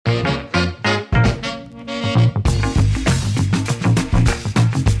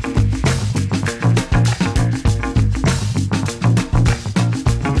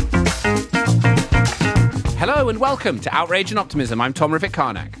welcome to Outrage and Optimism. I'm Tom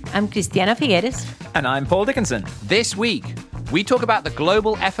Rivett-Carnac. I'm Christiana Figueres. And I'm Paul Dickinson. This week, we talk about the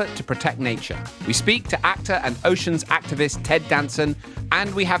global effort to protect nature. We speak to actor and oceans activist Ted Danson,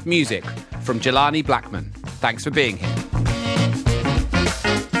 and we have music from Jelani Blackman. Thanks for being here.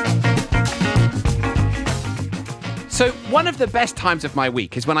 So one of the best times of my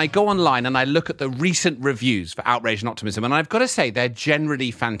week is when I go online and I look at the recent reviews for Outrage and Optimism, and I've got to say they're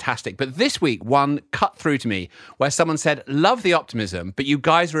generally fantastic. But this week, one cut through to me where someone said, love the optimism, but you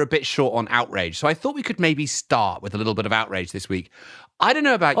guys are a bit short on outrage. So I thought we could maybe start with a little bit of outrage this week. I don't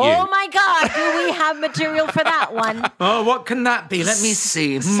know about you. Oh my God, do we have material for that one? Oh, what can that be? Let me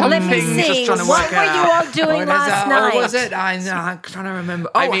see. Let me see. Just trying to What work were it you out. all doing last night? What was it? I'm trying to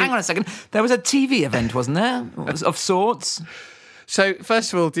remember. Oh, hang on a second. There was a TV event, wasn't there? Of sorts. So,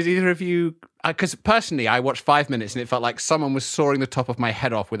 first of all, did either of you... Because personally, I watched 5 minutes and it felt like someone was sawing the top of my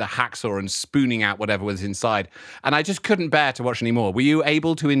head off with a hacksaw and spooning out whatever was inside. And I just couldn't bear to watch anymore. Were you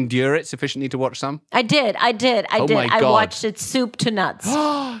able to endure it sufficiently to watch some? I did. My God. I watched it soup to nuts.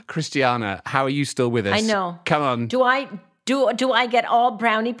 Christiana, how are you still with us? I know. Come on. Do I get all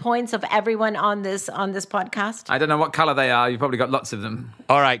brownie points of everyone on this podcast? I don't know what colour they are. You've probably got lots of them.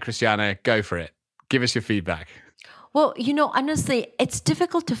 All right, Christiana, go for it. Give us your feedback. Well, honestly, it's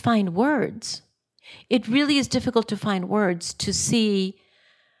difficult to find words. It really is difficult to find words to see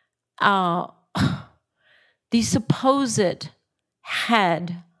the supposed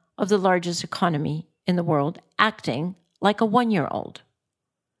head of the largest economy in the world acting like a 1-year-old.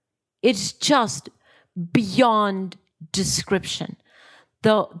 It's just beyond description.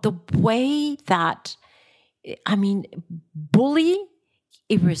 The way that, bully,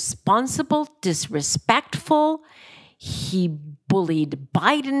 irresponsible, disrespectful. He bullied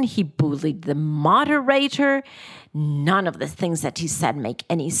Biden. He bullied the moderator. None of the things that he said make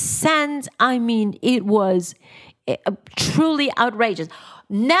any sense. It was truly outrageous.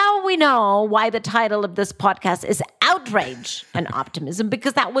 Now we know why the title of this podcast is Outrage and Optimism,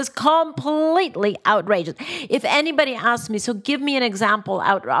 because that was completely outrageous. If anybody asks me, so give me an example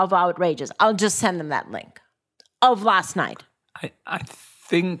of outrageous, I'll just send them that link of last night. I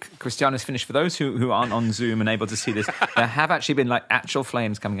think Christiana's finished. For those who aren't on Zoom and able to see this, there have actually been actual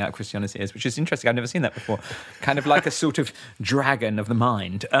flames coming out of Christiana's ears, which is interesting. I've never seen that before. Kind of like a sort of dragon of the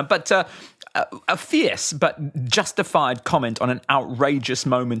mind. But a fierce but justified comment on an outrageous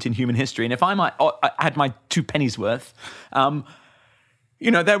moment in human history. And if I might add my 2 pennies worth,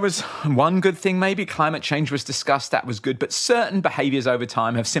 there was one good thing maybe. Climate change was discussed. That was good. But certain behaviors over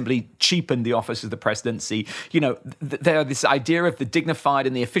time have simply cheapened the office of the presidency. This idea of the dignified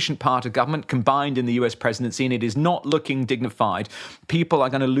and the efficient part of government combined in the US presidency, and it is not looking dignified. People are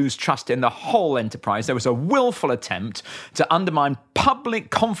going to lose trust in the whole enterprise. There was a willful attempt to undermine public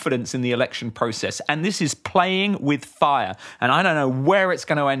confidence in the election process. And this is playing with fire. And I don't know where it's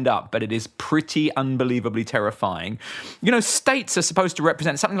going to end up, but it is pretty unbelievably terrifying. States are supposed to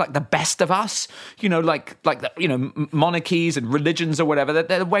represent something like the best of us, monarchies and religions or whatever.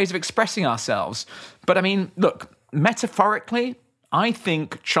 They're ways of expressing ourselves. But look, metaphorically, I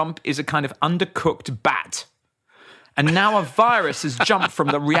think Trump is a kind of undercooked bat. And now a virus has jumped from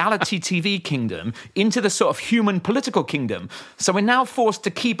the reality TV kingdom into the sort of human political kingdom. So we're now forced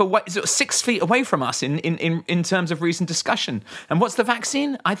to keep 6 feet away from us in terms of recent discussion. And what's the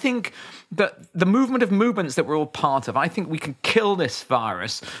vaccine? I think that the movement of movements that we're all part of, I think we can kill this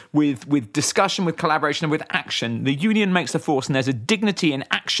virus with discussion, with collaboration, and with action. The union makes the force, and there's a dignity in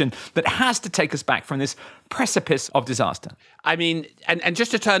action that has to take us back from this precipice of disaster. And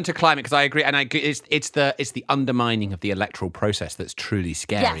just to turn to climate, because I agree, and it's the undermining of the electoral process that's truly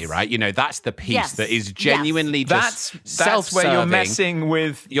scary, right? That's the piece that is genuinely just that's where you're messing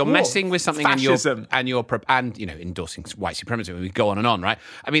with something fascism. and you're endorsing white supremacy. We go on and on, right?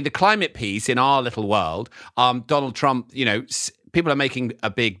 The climate piece in our little world, Donald Trump, people are making a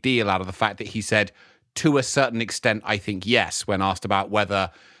big deal out of the fact that he said, to a certain extent, I think yes, when asked about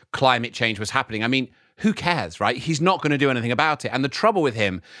whether climate change was happening. Who cares, right? He's not going to do anything about it. And the trouble with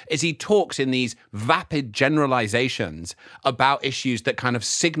him is he talks in these vapid generalizations about issues that kind of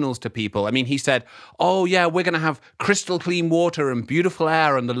signals to people. He said, oh, yeah, we're going to have crystal clean water and beautiful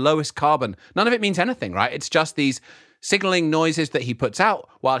air and the lowest carbon. None of it means anything, right? It's just these signaling noises that he puts out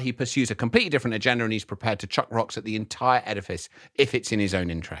while he pursues a completely different agenda, and he's prepared to chuck rocks at the entire edifice if it's in his own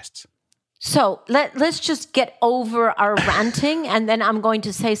interests. So let's just get over our ranting, and then I'm going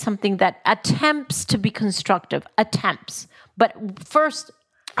to say something that attempts to be constructive. But first,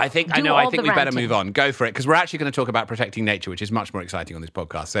 I think we better move on. Go for it, because we're actually going to talk about protecting nature, which is much more exciting on this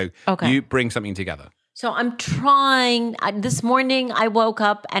podcast. So You bring something together. So I'm trying. This morning I woke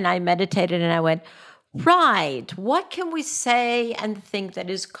up and I meditated and I went, Right. What can we say and think that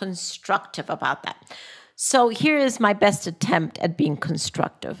is constructive about that? So here is my best attempt at being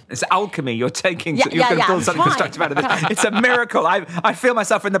constructive. It's alchemy. You're taking. Yeah, you're going to build I'm something trying. constructive out of this. It's a miracle. I feel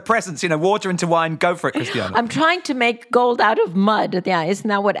myself in the presence. Water into wine. Go for it, Christiana. I'm trying to make gold out of mud. Yeah, isn't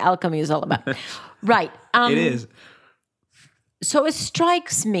that what alchemy is all about? Right. It is. So it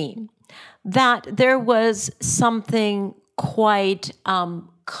strikes me that there was something quite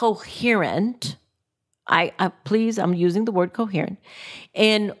coherent. Please, I'm using the word coherent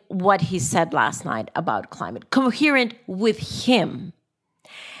in what he said last night about climate. Coherent with him.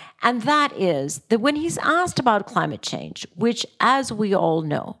 And that is that when he's asked about climate change, which, as we all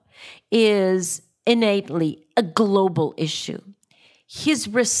know, is innately a global issue, his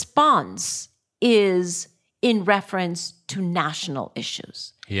response is in reference to national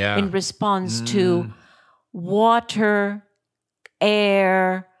issues. Yeah. In response to water,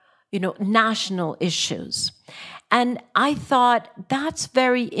 air, national issues. And I thought that's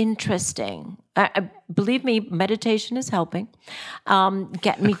very interesting. Believe me, meditation is helping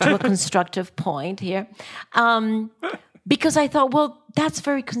get me to a constructive point here. Because I thought, well, that's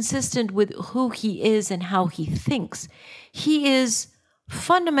very consistent with who he is and how he thinks. He is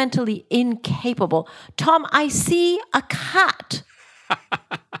fundamentally incapable. Tom, I see a cat.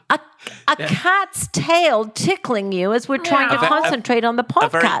 A cat's tail tickling you as we're trying to concentrate on the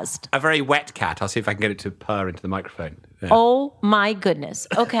podcast. A very wet cat. I'll see if I can get it to purr into the microphone. Yeah. Oh, my goodness.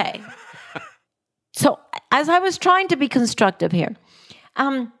 Okay. So as I was trying to be constructive here,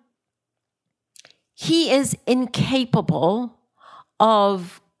 he is incapable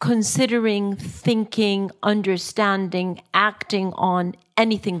of considering, thinking, understanding, acting on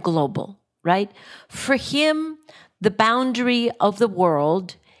anything global, right? For him, the boundary of the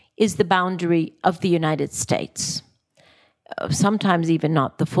world is the boundary of the United States, sometimes even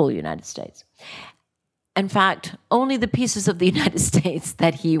not the full United States. In fact, only the pieces of the United States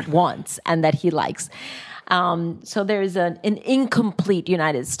that he wants and that he likes. So there is an incomplete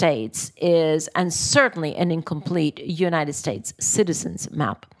United States and certainly an incomplete United States citizens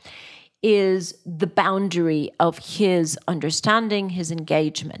map, is the boundary of his understanding, his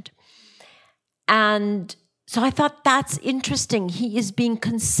engagement. And so I thought that's interesting. He is being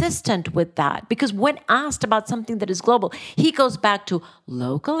consistent with that because when asked about something that is global, he goes back to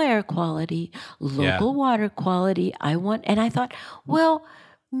local air quality, local water quality. And I thought, well,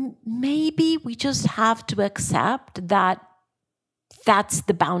 maybe we just have to accept that that's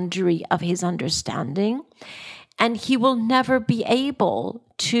the boundary of his understanding. And he will never be able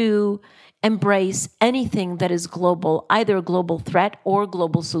to embrace anything that is global, either a global threat or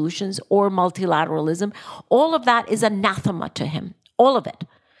global solutions or multilateralism. All of that is anathema to him, all of it.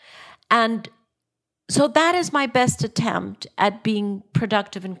 And so that is my best attempt at being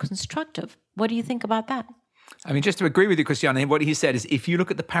productive and constructive. What do you think about that? I mean, just to agree with you, Christiana, what he said is if you look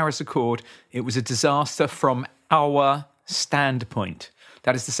at the Paris Accord, it was a disaster from our standpoint.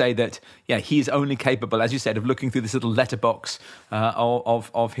 That is to say that, he is only capable, as you said, of looking through this little letterbox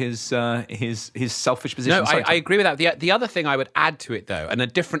of his selfish position. No, I agree with that. The other thing I would add to it, though, and a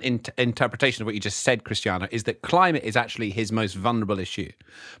different interpretation of what you just said, Christiana, is that climate is actually his most vulnerable issue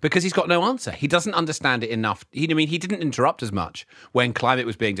because he's got no answer. He doesn't understand it enough. He didn't interrupt as much when climate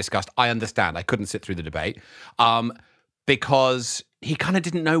was being discussed. I understand. I couldn't sit through the debate because he kind of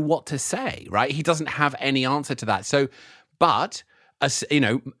didn't know what to say, right? He doesn't have any answer to that. So, but...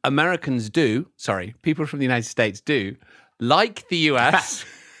 Americans do, people from the United States do, like the US.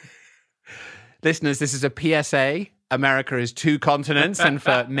 Listeners, this is a PSA. America is 2 continents, and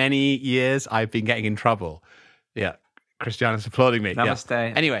for many years I've been getting in trouble. Yeah, Christiana's applauding me. Namaste.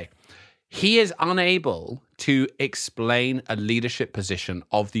 Yeah. Anyway, he is unable to explain a leadership position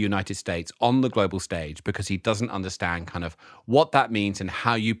of the United States on the global stage because he doesn't understand kind of what that means and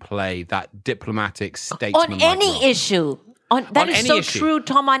how you play that diplomatic statesman on any issue. That is so true,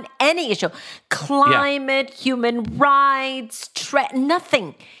 Tom, on any issue. Climate, human rights,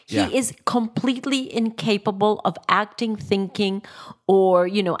 nothing. He is completely incapable of acting, thinking, or,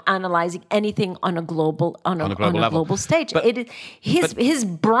 analyzing anything on a global stage. But, his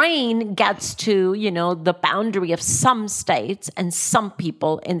brain gets to, the boundary of some states and some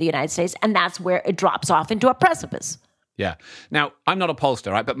people in the United States, and that's where it drops off into a precipice. Yeah. Now, I'm not a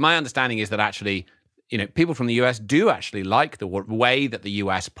pollster, right? But my understanding is that actually... people from the US do actually like the way that the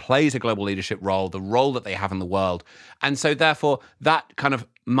US plays a global leadership role, the role that they have in the world. And so therefore, that kind of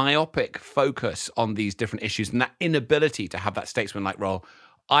myopic focus on these different issues and that inability to have that statesman-like role,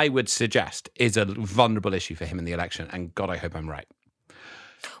 I would suggest is a vulnerable issue for him in the election. And God, I hope I'm right.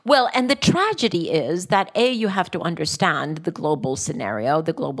 Well, and the tragedy is that, you have to understand the global scenario,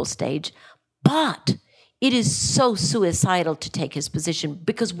 the global stage, but it is so suicidal to take his position,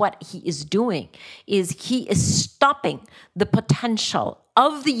 because what he is doing is he is stopping the potential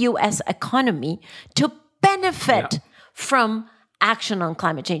of the U.S. economy to benefit from action on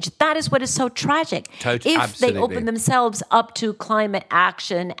climate change. That is what is so tragic. If they open themselves up to climate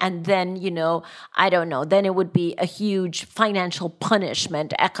action and then, I don't know, then it would be a huge financial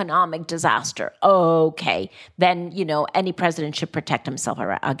punishment, economic disaster. Okay, then, any president should protect himself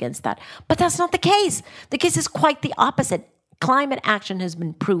against that. But that's not the case. The case is quite the opposite. Climate action has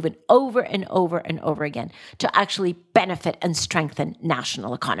been proven over and over and over again to actually benefit and strengthen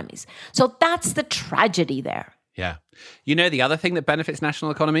national economies. So that's the tragedy there. Yeah. The other thing that benefits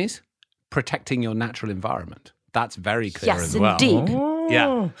national economies? Protecting your natural environment. That's very clear as well. Yes, indeed.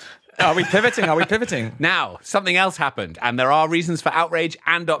 Yeah. Are we pivoting? Now, something else happened, and there are reasons for outrage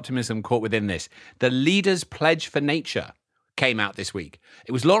and optimism caught within this. The Leaders' Pledge for Nature came out this week.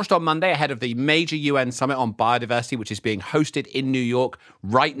 It was launched on Monday ahead of the major UN summit on biodiversity, which is being hosted in New York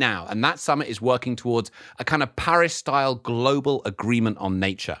right now. And that summit is working towards a kind of Paris-style global agreement on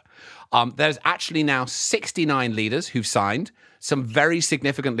nature. There's actually now 69 leaders who've signed. Some very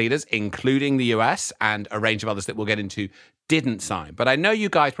significant leaders, including the US and a range of others that we'll get into, didn't sign. But I know you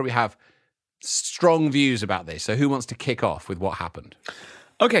guys probably have strong views about this. So who wants to kick off with what happened?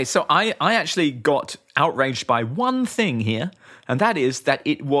 Okay, so I actually got outraged by one thing here, and that is that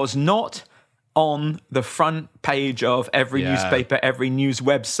it was not on the front page of every newspaper, every news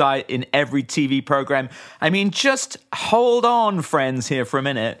website, in every TV program. I mean, just hold on, friends, here for a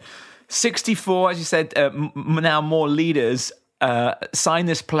minute. 64, as you said, now more leaders sign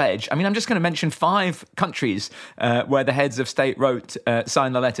this pledge. I mean, I'm just going to mention 5 countries where the heads of state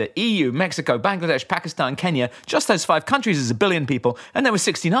signed the letter. EU, Mexico, Bangladesh, Pakistan, Kenya. Just those 5 countries is 1 billion people, and there were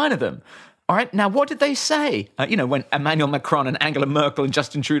 69 of them. All right, now what did they say? When Emmanuel Macron and Angela Merkel and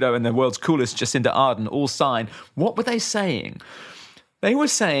Justin Trudeau and the world's coolest Jacinda Ardern all signed, what were they saying? They were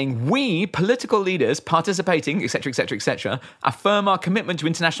saying, we, political leaders participating, etc., etc., etc., affirm our commitment to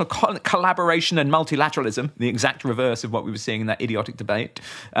international collaboration and multilateralism, the exact reverse of what we were seeing in that idiotic debate,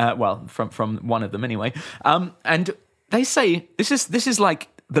 from one of them anyway. And they say, this is like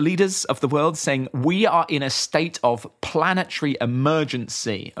the leaders of the world saying, we are in a state of planetary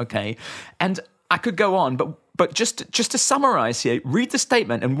emergency, okay? And I could go on, but just to summarize here, read the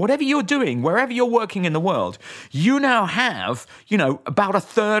statement, and whatever you're doing, wherever you're working in the world, you now have, about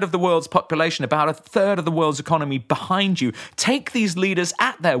 1/3 of the world's population, about 1/3 of the world's economy behind you. Take these leaders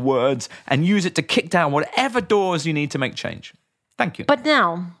at their words and use it to kick down whatever doors you need to make change. Thank you. But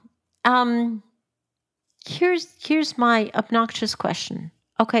now, here's my obnoxious question.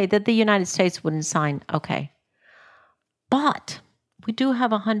 Okay, that the United States wouldn't sign, okay. But we do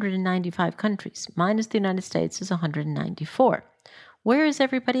have 195 countries. Minus the United States is 194. Where is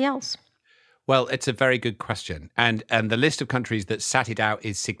everybody else? Well, it's a very good question. And the list of countries that sat it out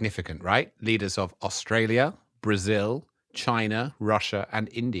is significant, right? Leaders of Australia, Brazil, China, Russia, and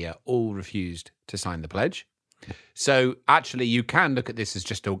India all refused to sign the pledge. So actually, you can look at this as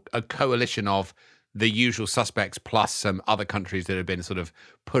just a coalition of the usual suspects plus some other countries that have been sort of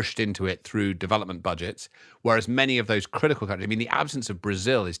pushed into it through development budgets, whereas many of those critical countries, I mean, the absence of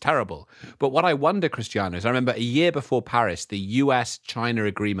Brazil is terrible. But what I wonder, Cristiano, is I remember a year before Paris, the US-China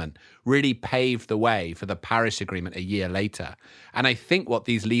agreement really paved the way for the Paris Agreement a year later. And I think what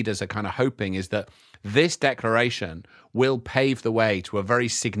these leaders are kind of hoping is that this declaration will pave the way to a very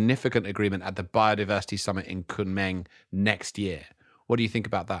significant agreement at the Biodiversity Summit in Kunming next year. What do you think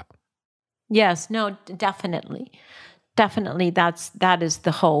about that? Yes, no, definitely. Definitely, that is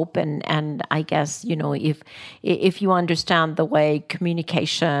the hope, and I guess if you understand the way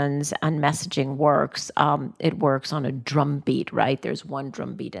communications and messaging works, it works on a drum beat, right? There's one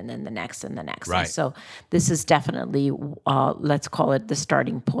drum beat, and then the next, and the next. Right. And so this is definitely, let's call it the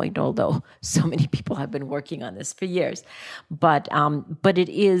starting point. Although so many people have been working on this for years, but it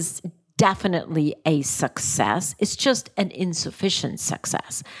is definitely a success. It's just an insufficient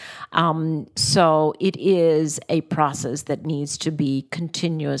success. So it is a process that needs to be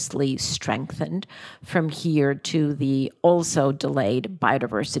continuously strengthened from here to the also delayed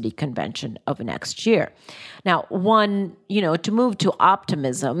Biodiversity Convention of next year. Now, to move to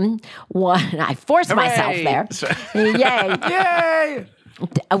optimism, I forced myself there. Yay! Yay!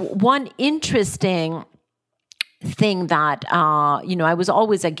 One interesting thing that, I was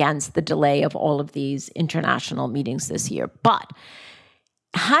always against the delay of all of these international meetings this year. But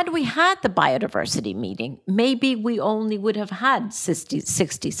had we had the biodiversity meeting, maybe we only would have had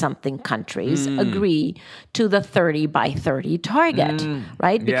 60-something countries agree to the 30 by 30 target,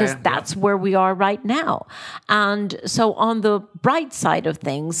 right? Because that's where we are right now. And so on the bright side of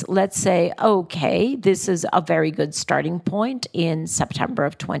things, let's say, okay, this is a very good starting point in September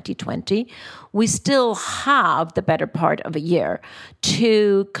of 2020. We still have the better part of a year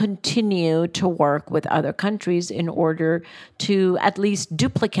to continue to work with other countries in order to at least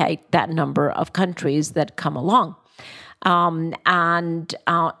duplicate that number of countries that come along. And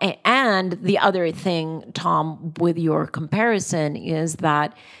the other thing, Tom, with your comparison is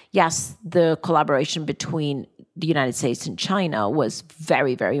that, yes, the collaboration between the United States and China was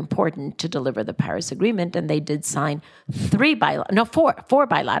very, very important to deliver the Paris Agreement, and they did sign four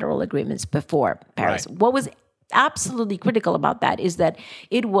bilateral agreements before Paris. Right. What was absolutely critical about that is that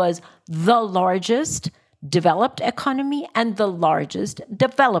it was the largest developed economy and the largest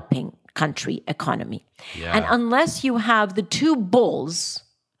developing country economy. Yeah. And unless you have the two bulls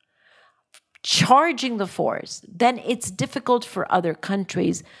charging the force, then it's difficult for other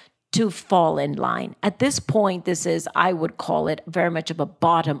countries to fall in line. At this point, this is, I would call it, very much of a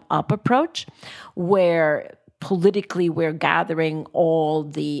bottom-up approach, where politically we're gathering all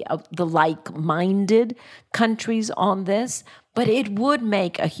the like-minded countries on this, but it would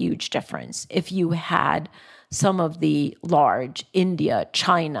make a huge difference if you had some of the large, India,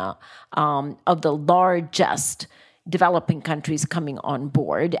 China, of the largest developing countries coming on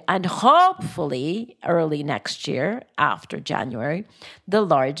board, and hopefully early next year, after January, the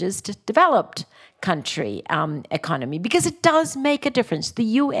largest developed country economy, because it does make a difference. The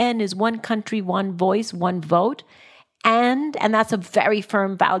UN is one country, one voice, one vote, and that's a very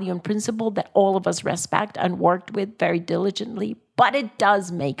firm value and principle that all of us respect and worked with very diligently, but it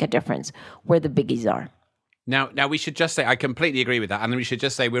does make a difference where the biggies are. Now, we should just say, I completely agree with that. And we should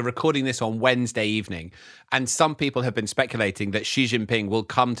just say we're recording this on Wednesday evening. And some people have been speculating that Xi Jinping will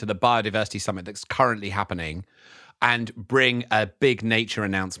come to the biodiversity summit that's currently happening and bring a big nature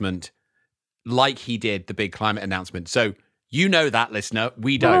announcement like he did the big climate announcement. So you know that, listener.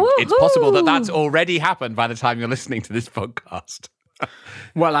 We don't. Woo-hoo! It's possible that that's already happened by the time you're listening to this podcast.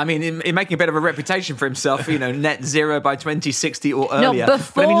 Well, I mean, in making a bit of a reputation for himself, net zero by 2060 or earlier. No,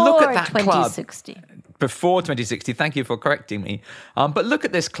 before but, I mean, look at that 2060. Club. Before 2060, thank you for correcting me. But look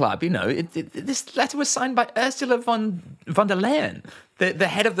at this club, this letter was signed by Ursula von der Leyen, the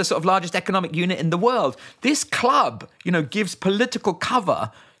head of the sort of largest economic unit in the world. This club, gives political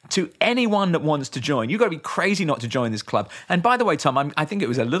cover to anyone that wants to join. You've got to be crazy not to join this club. And by the way, Tom, I think it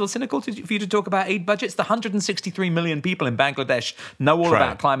was a little cynical for you to talk about aid budgets. The 163 million people in Bangladesh know all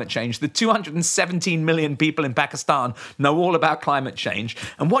about climate change. The 217 million people in Pakistan know all about climate change.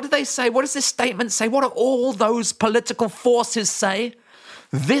 And what do they say? What does this statement say? What do all those political forces say?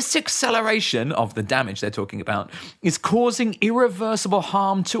 This acceleration of the damage they're talking about is causing irreversible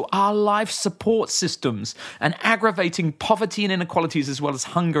harm to our life support systems and aggravating poverty and inequalities as well as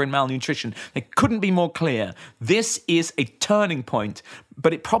hunger and malnutrition. It couldn't be more clear. This is a turning point,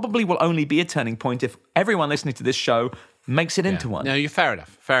 but it probably will only be a turning point if everyone listening to this show makes it into one. No, you're fair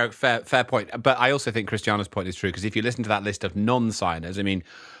enough. Fair point. But I also think Christiana's point is true, because if you listen to that list of non-signers, I mean,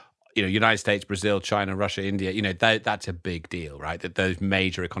 United States, Brazil, China, Russia, India, that's a big deal, right? That those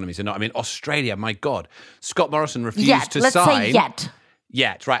major economies are not. I mean, Australia, my God. Scott Morrison refused to sign. Let's say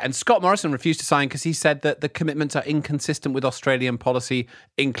Yet, right. And Scott Morrison refused to sign because he said that the commitments are inconsistent with Australian policy,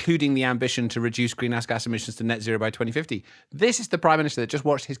 including the ambition to reduce greenhouse gas emissions to net zero by 2050. This is the Prime Minister that just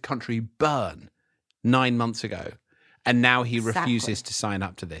watched his country burn 9 months ago. And now he refuses to sign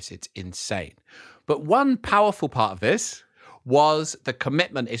up to this. It's insane. But one powerful part of this was the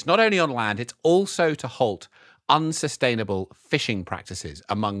commitment. It's not only on land, it's also to halt unsustainable fishing practices,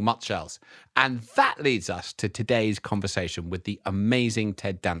 among much else. And that leads us to today's conversation with the amazing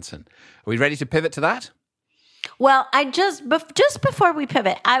Ted Danson. Are we ready to pivot to that? Well, just before we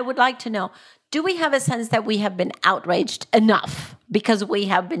pivot, I would like to know, do we have a sense that we have been outraged enough? Because we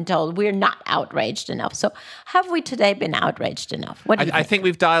have been told we're not outraged enough. So have we today been outraged enough? What do you think? I think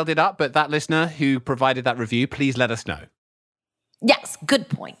we've dialed it up, but that listener who provided that review, please let us know. Yes, good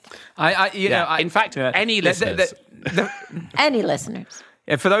point. In fact, any listeners. Any listeners.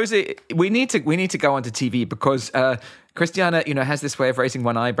 Yeah, for those, we need to go onto TV because Christiana, has this way of raising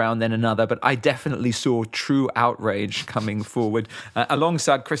one eyebrow and then another, but I definitely saw true outrage coming forward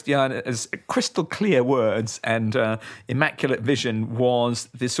alongside Christiana's crystal clear words and immaculate vision was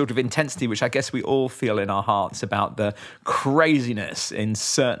this sort of intensity, which I guess we all feel in our hearts about the craziness in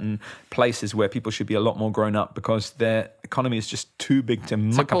certain places where people should be a lot more grown up because they're economy is just too big to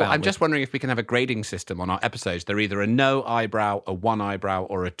muck So, Paul, about I'm with. just wondering if we can have a grading system on our episodes. They're either a no eyebrow, a one eyebrow,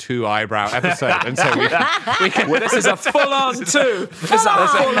 or a two eyebrow episode. And so we can Well, this is a full-on two. This is a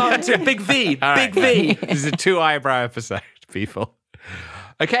full-on two. Big V. All Big right. V. This is a two eyebrow episode, people.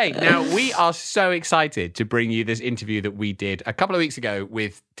 Okay, now we are so excited to bring you this interview that we did a couple of weeks ago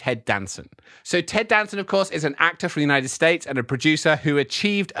with Ted Danson. So Ted Danson, of course, is an actor from the United States and a producer who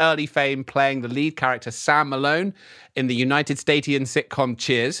achieved early fame playing the lead character Sam Malone in the United Statesian sitcom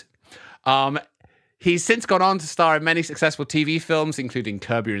Cheers. He's since gone on to star in many successful TV films, including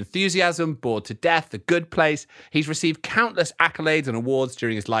Curb Your Enthusiasm, Bored to Death, The Good Place. He's received countless accolades and awards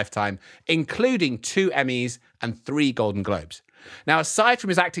during his lifetime, including 2 Emmys and 3 Golden Globes. Now, aside from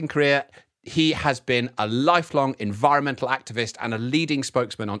his acting career, he has been a lifelong environmental activist and a leading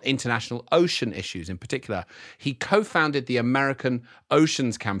spokesman on international ocean issues. In particular, he co-founded the American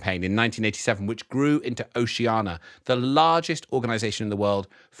Oceans Campaign in 1987, which grew into Oceana, the largest organization in the world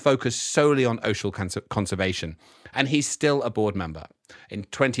focused solely on ocean conservation. And he's still a board member. In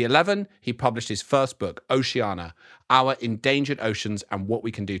 2011, he published his first book, Oceana, Our Endangered Oceans and What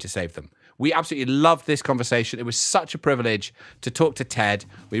We Can Do to Save Them. We absolutely loved this conversation. It was such a privilege to talk to Ted.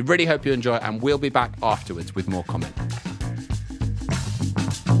 We really hope you enjoy it, and we'll be back afterwards with more comment.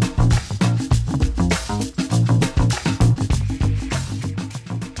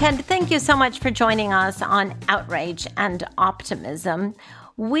 Ted, thank you so much for joining us on Outrage and Optimism.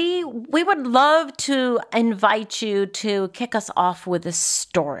 We would love to invite you to kick us off with a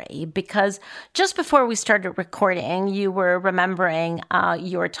story, because just before we started recording, you were remembering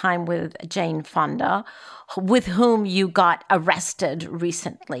your time with Jane Fonda, with whom you got arrested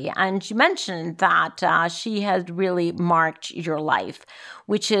recently. And you mentioned that she has really marked your life,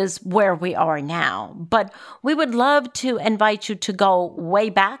 which is where we are now. But we would love to invite you to go way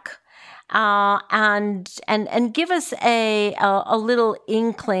back and give us a little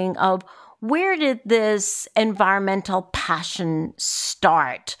inkling of where did this environmental passion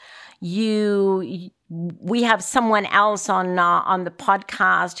start? We have someone else on the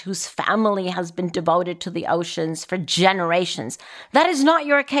podcast whose family has been devoted to the oceans for generations. That is not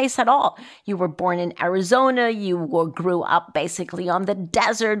your case at all. You were born in Arizona. You grew up basically on the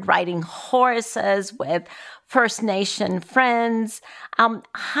desert, riding horses with First Nation friends.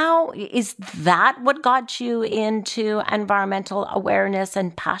 How is that what got you into environmental awareness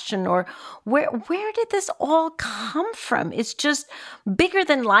and passion, or where did this all come from? It's just bigger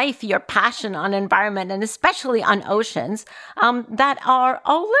than life, your passion on environment, and especially on oceans that are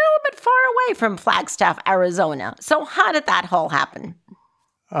a little bit far away from Flagstaff, Arizona. So how did that all happen?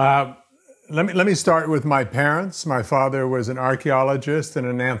 Let me start with my parents. My father was an archaeologist and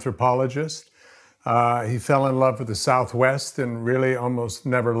an anthropologist. He fell in love with the Southwest and really almost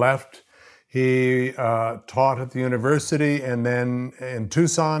never left. He taught at the university and then in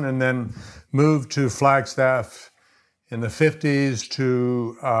Tucson, and then moved to Flagstaff in the 50s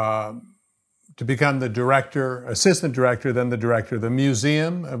to become the director, assistant director, then the director of the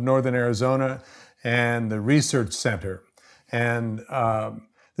Museum of Northern Arizona and the Research Center. And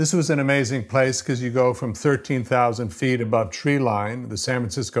this was an amazing place because you go from 13,000 feet above tree line, the San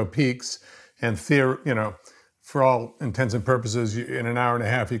Francisco peaks, and for all intents and purposes, in an hour and a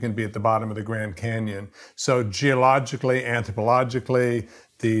half, you can be at the bottom of the Grand Canyon. So geologically, anthropologically,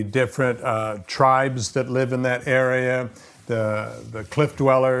 the different tribes that live in that area, the cliff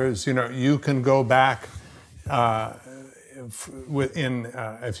dwellers, you can go back if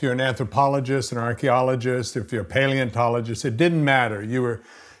you're an anthropologist, an archaeologist, if you're a paleontologist, it didn't matter.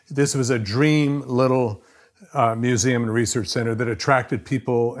 This was a dream little museum and research center that attracted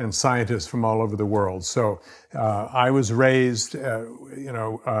people and scientists from all over the world. So I was raised,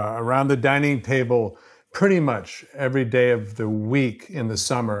 around the dining table pretty much every day of the week in the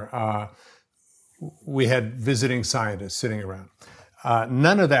summer. We had visiting scientists sitting around.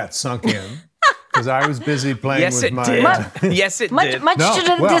 None of that sunk in because I was busy playing with my... Yes, it did. Much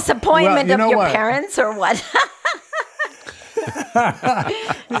to the disappointment of your parents, or what?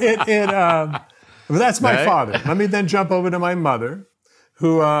 Well, that's my father. Let me then jump over to my mother,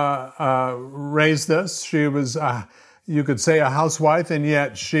 who raised us. She was, you could say, a housewife, and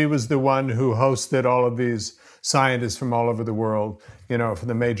yet she was the one who hosted all of these scientists from all over the world, for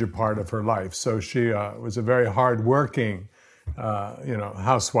the major part of her life. So she was a very hardworking,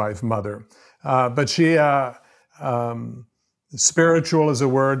 housewife mother. But she, spiritual is a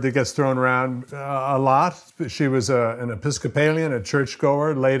word that gets thrown around a lot. She was an Episcopalian, a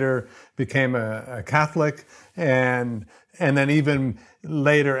churchgoer, later became a Catholic, and then even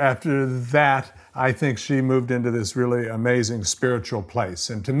later after that, I think she moved into this really amazing spiritual place.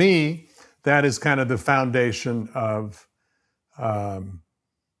 And to me, that is kind of the foundation of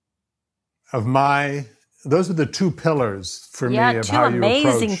those are the two pillars for me of two how you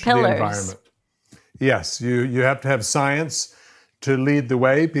amazing approach pillars. the environment. Yes, you have to have science to lead the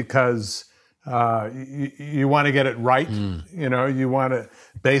way because you want to get it right. You want to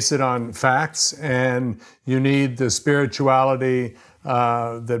base it on facts, and you need the spirituality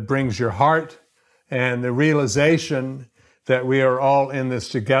that brings your heart and the realization that we are all in this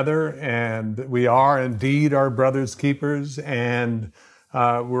together, and we are indeed our brother's keepers, and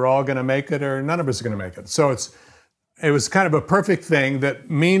we're all going to make it, or none of us are going to make it. So it was kind of a perfect thing that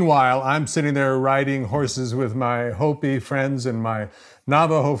meanwhile, I'm sitting there riding horses with my Hopi friends and my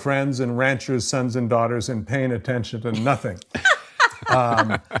Navajo friends and ranchers' sons and daughters and paying attention to nothing.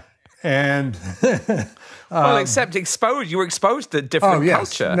 Well, except you were exposed to different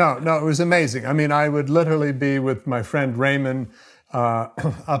culture. No, it was amazing. I mean, I would literally be with my friend Raymond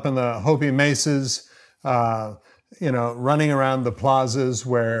up in the Hopi mesas, running around the plazas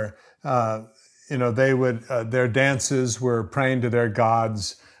where, they would, their dances were praying to their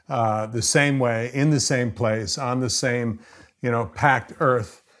gods the same way, in the same place, on the same, packed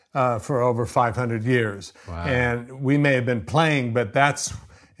earth for over 500 years. Wow. And we may have been playing, but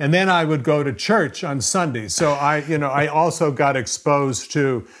and then I would go to church on Sunday. So I also got exposed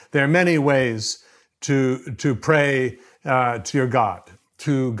to, there are many ways to pray to your God,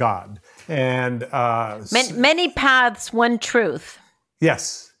 to God. And many paths, one truth.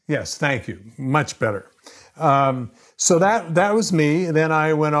 Yes, thank you. Much better. So that was me. Then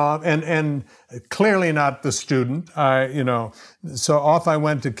I went off, and clearly not the student. So off I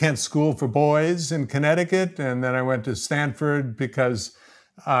went to Kent School for Boys in Connecticut, and then I went to Stanford because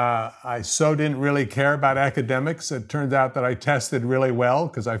I so didn't really care about academics. It turned out that I tested really well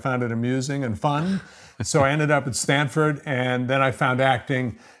because I found it amusing and fun. So I ended up at Stanford, and then I found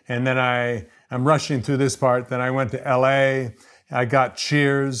acting, and then I'm rushing through this part. Then I went to LA. I got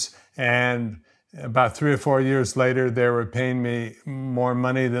Cheers, and about 3 or 4 years later, they were paying me more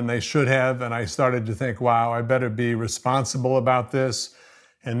money than they should have, and I started to think, wow, I better be responsible about this.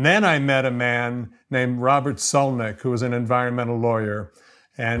 And then I met a man named Robert Sulnick, who was an environmental lawyer,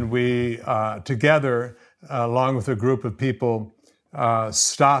 and we together, along with a group of people,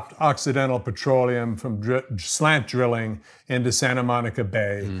 stopped Occidental Petroleum from slant drilling into Santa Monica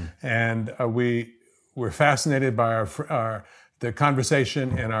Bay. And we were fascinated by the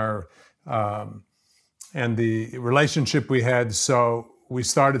conversation and the relationship we had. So we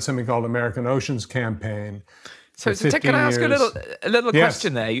started something called American Oceans Campaign. So can I ask a little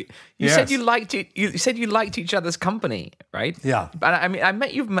question there? You said you liked it. You said you liked each other's company, right? Yeah. But I mean, I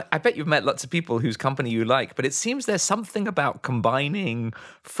bet you've met lots of people whose company you like. But it seems there's something about combining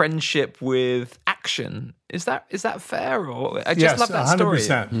friendship with action. Is that fair? Or I just love that 100%.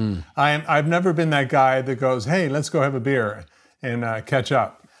 story. I've never been that guy that goes, "Hey, let's go have a beer and catch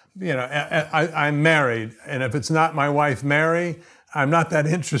up." I'm married, and if it's not my wife, Mary, I'm not that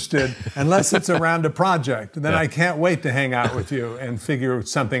interested unless it's around a project. Then I can't wait to hang out with you and figure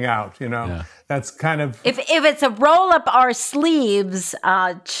something out. That's kind of if it's a roll up our sleeves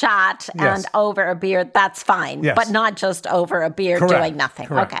chat and over a beer, that's fine. Yes. But not just over a beer doing nothing.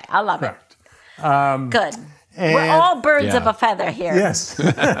 Correct. Okay, I love it. Good. And we're all birds of a feather here. Yes.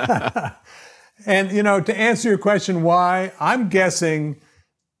 And to answer your question, why, I'm guessing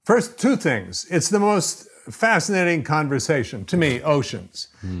first two things. It's the most fascinating conversation to me, oceans.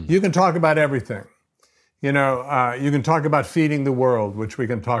 You can talk about everything. You can talk about feeding the world, which we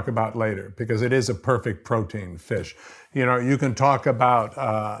can talk about later because it is a perfect protein fish. You can talk about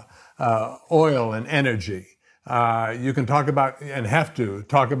oil and energy. You can talk about, and have to,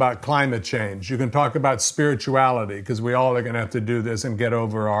 talk about climate change. You can talk about spirituality because we all are going to have to do this and get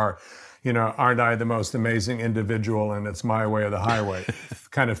over our, aren't I the most amazing individual and it's my way or the highway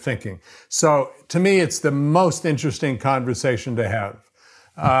kind of thinking. So to me, it's the most interesting conversation to have.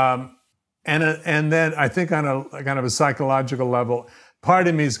 And then I think on a kind of a psychological level, part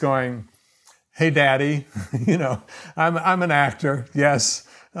of me is going, hey, Daddy, I'm an actor. Yes.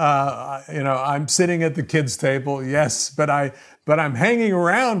 I'm sitting at the kids' table. Yes. But I'm hanging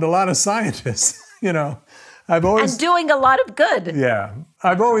around a lot of scientists, I've always, and doing a lot of good. Yeah.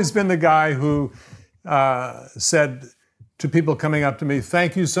 I've always been the guy who said to people coming up to me,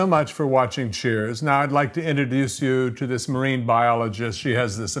 thank you so much for watching Cheers. Now I'd like to introduce you to this marine biologist. She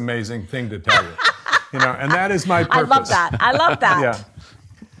has this amazing thing to tell you. And that is my purpose. I love that. Yeah.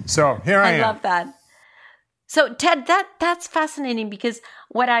 So here I am. I love that. So Ted, that's fascinating because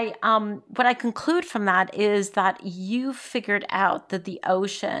what I conclude from that is that you figured out that the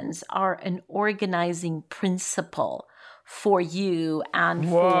oceans are an organizing principle for you and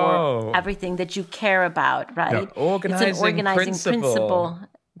Whoa. for everything that you care about, right? Yeah. Organizing it's an organizing principle.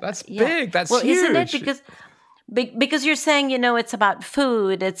 That's big. That's well, huge. Isn't it? Because you're saying, it's about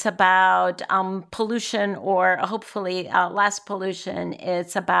food, it's about pollution, or hopefully less pollution.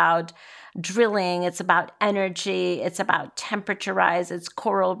 It's about drilling, it's about energy, it's about temperature rise, it's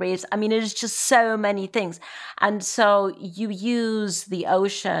coral reefs. I mean, it is just so many things. And so you use the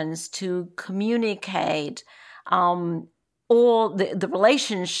oceans to communicate all the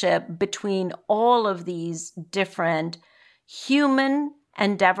relationship between all of these different human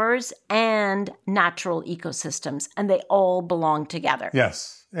endeavors and natural ecosystems, and they all belong together.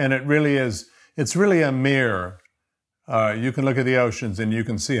 Yes, and it really is. It's really a mirror. You can look at the oceans and you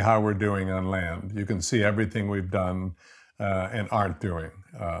can see how we're doing on land. You can see everything we've done and aren't doing.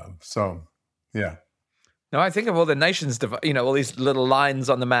 So, yeah. No, I think of all the nations, all these little lines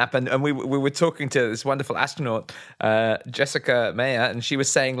on the map, and we were talking to this wonderful astronaut, Jessica Meyer, and she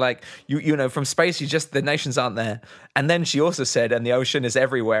was saying, like, from space, the nations aren't there. And then she also said, and the ocean is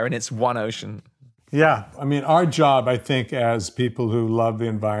everywhere, and it's one ocean. Yeah, I mean, our job, I think, as people who love the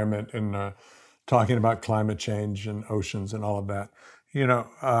environment and talking about climate change and oceans and all of that,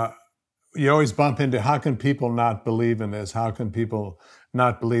 you always bump into, how can people not believe in this? How can people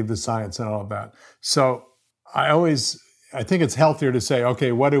not believe the science and all of that? So I think it's healthier to say,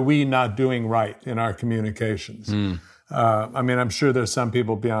 okay, what are we not doing right in our communications? I mean, I'm sure there's some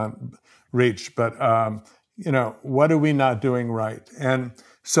people beyond reach, but, what are we not doing right? And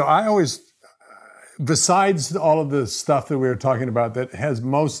so I always, besides all of the stuff that we were talking about that has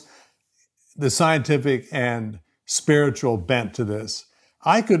the scientific and spiritual bent to this,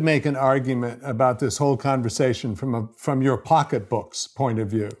 I could make an argument about this whole conversation from your pocketbook's point of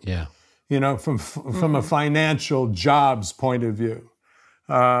view. Yeah. From a financial jobs point of view.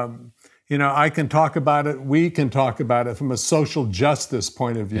 I can talk about it, we can talk about it from a social justice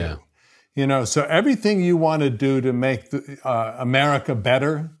point of view. Yeah. So everything you want to do to make America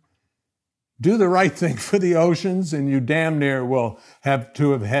better, do the right thing for the oceans, and you damn near will have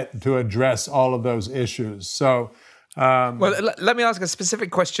to address all of those issues. So, well, let me ask a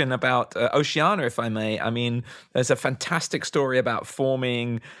specific question about Oceana, if I may. I mean, there's a fantastic story about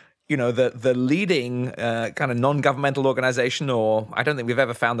forming the leading kind of non-governmental organization, or I don't think we've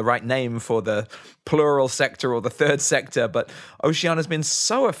ever found the right name for the plural sector or the third sector, but Oceana has been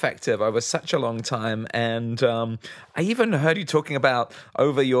so effective over such a long time. And I even heard you talking about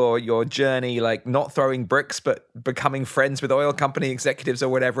over your journey, like not throwing bricks, but becoming friends with oil company executives or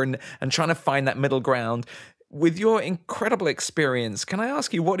whatever, and trying to find that middle ground. With your incredible experience, can I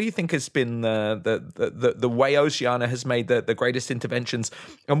ask you, what do you think has been the way Oceana has made the greatest interventions,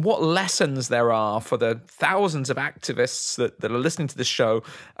 and what lessons there are for the thousands of activists that are listening to this show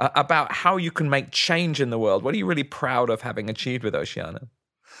about how you can make change in the world? What are you really proud of having achieved with Oceana?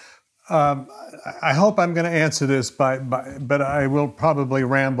 I hope I'm going to answer this, but I will probably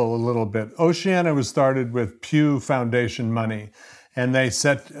ramble a little bit. Oceana was started with Pew Foundation money, and they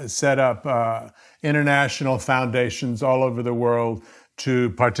set up international foundations all over the world to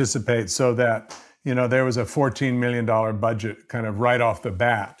participate, so that there was a $14 million budget kind of right off the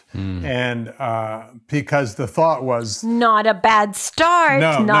bat. And because the thought was... Not a bad start.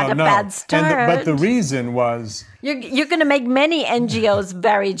 Not a bad start. But the reason was... You're going to make many NGOs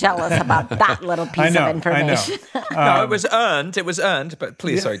very jealous about that little piece of information. I know. No, it was earned, but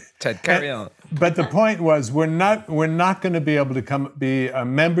please, sorry, Ted, carry on. But the point was, we're not going to be able to be a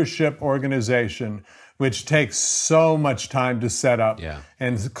membership organization which takes so much time to set up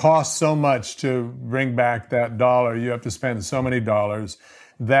and costs so much to bring back that dollar. You have to spend so many dollars,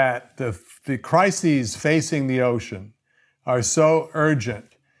 that the crises facing the ocean are so urgent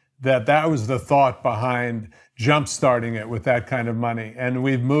that was the thought behind jump-starting it with that kind of money. And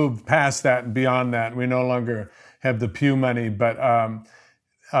we've moved past that and beyond that. We no longer have the Pew money. But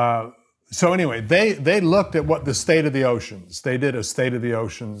so anyway, they looked at what the state of the oceans. They did a state of the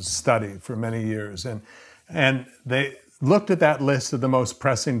oceans study for many years. And they looked at that list of the most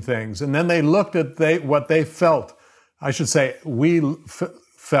pressing things. And then they looked at what they felt. I should say we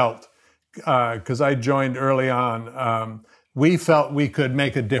felt, because I joined early on, we felt we could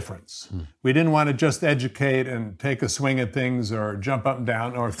make a difference. We didn't want to just educate and take a swing at things or jump up and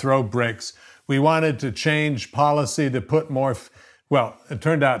down or throw bricks. We wanted to change policy to put more, it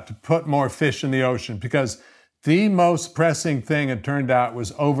turned out to put more fish in the ocean, because the most pressing thing, it turned out,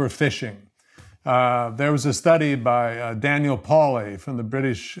 was overfishing. There was a study by Daniel Pauly from the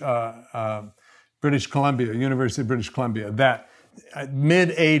British Columbia, University of British Columbia, that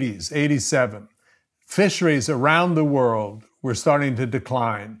mid-80s, 87, fisheries around the world were starting to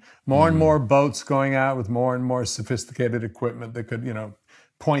decline. More and more boats going out with more and more sophisticated equipment that could,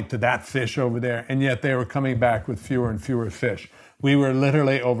 point to that fish over there, and yet they were coming back with fewer and fewer fish. We were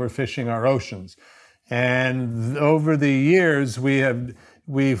literally overfishing our oceans. And over the years,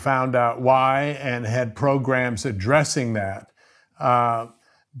 we found out why and had programs addressing that.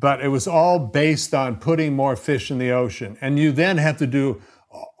 But it was all based on putting more fish in the ocean. And you then have to do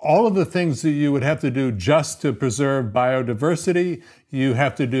all of the things that you would have to do just to preserve biodiversity, you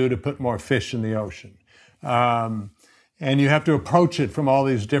have to do to put more fish in the ocean. And you have to approach it from all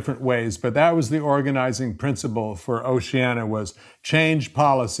these different ways. But that was the organizing principle for Oceana, was change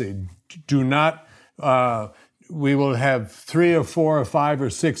policy. Do not, we will have 3 or 4 or 5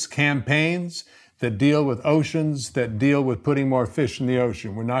 or 6 campaigns that deal with oceans, that deal with putting more fish in the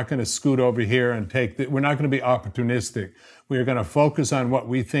ocean. We're not going to scoot over here and we're not going to be opportunistic. We're going to focus on what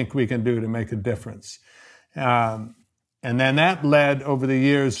we think we can do to make a difference. And then that led over the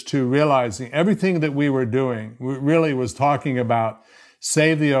years to realizing everything that we were doing really was talking about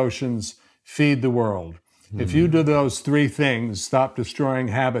save the oceans, feed the world. If you do those 3 things, stop destroying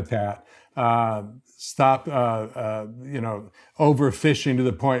habitat, stop, overfishing to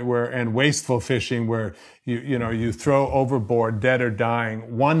the point where, and wasteful fishing where you throw overboard dead or dying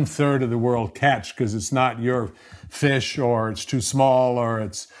 1/3 of the world catch because it's not your fish, or it's too small, or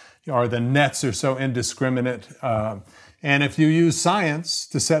the nets are so indiscriminate. And if you use science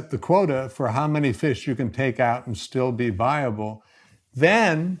to set the quota for how many fish you can take out and still be viable,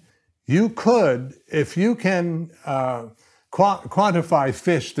 then you could, if you can quantify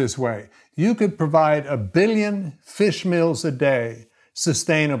fish this way, you could provide 1 billion fish meals a day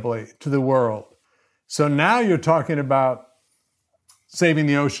sustainably to the world. So now you're talking about saving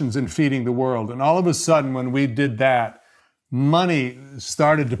the oceans and feeding the world. And all of a sudden, when we did that, money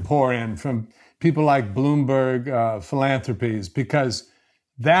started to pour in from people like Bloomberg Philanthropies, because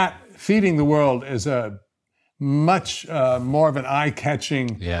that feeding the world is a much more of an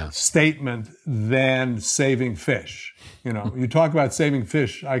eye-catching statement than saving fish. You talk about saving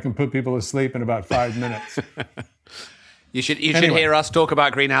fish, I can put people asleep in about 5 minutes. You should hear us talk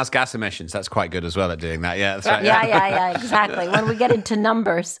about greenhouse gas emissions. That's quite good as well at doing that. Yeah, that's right. Yeah, exactly. When we get into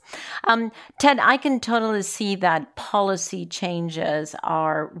numbers. Ted, I can totally see that policy changes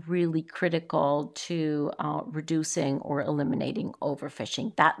are really critical to reducing or eliminating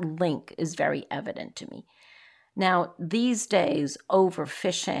overfishing. That link is very evident to me. Now, these days,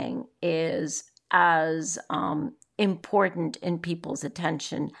 overfishing is as important in people's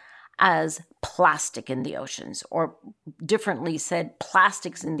attention as plastic in the oceans, or differently said,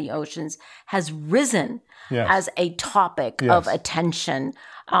 plastics in the oceans has risen as a topic of attention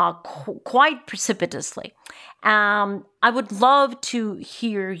quite precipitously. I would love to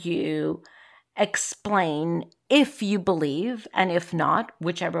hear you explain, if you believe, and if not,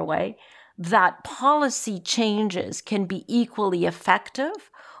 whichever way, that policy changes can be equally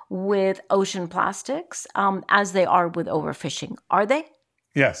effective with ocean plastics as they are with overfishing. Are they?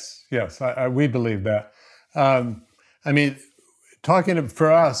 Yes, we believe that. For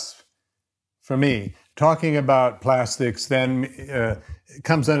me, talking about plastics then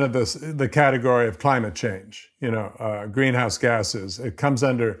comes under the category of climate change, greenhouse gases. It comes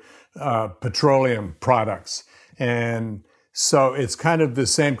under petroleum products. And so it's kind of the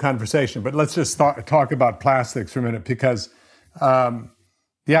same conversation. But let's just talk about plastics for a minute, because,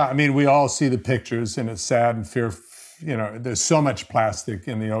 we all see the pictures, and it's sad and fearful. There's so much plastic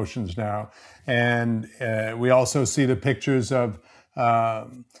in the oceans now. And we also see the pictures of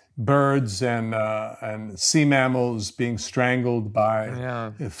birds and sea mammals being strangled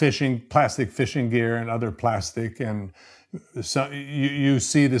by plastic fishing gear and other plastic. And so you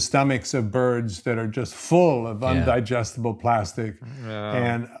see the stomachs of birds that are just full of undigestible plastic.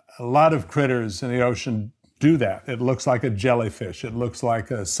 And a lot of critters in the ocean do that. It looks like a jellyfish. It looks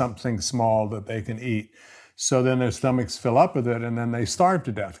like something small that they can eat. So then their stomachs fill up with it, and then they starve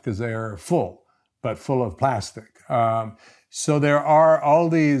to death because they are full of plastic. So there are all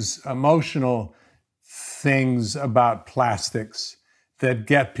these emotional things about plastics that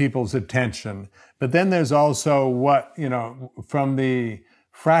get people's attention. But then there's also from the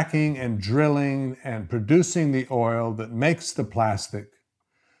fracking and drilling and producing the oil that makes the plastic,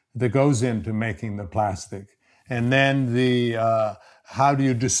 that goes into making the plastic. And then how do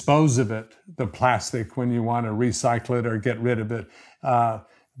you dispose of it, the plastic, when you want to recycle it or get rid of it?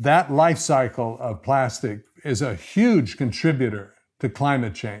 That life cycle of plastic is a huge contributor to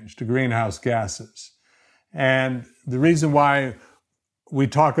climate change, to greenhouse gases. And the reason why we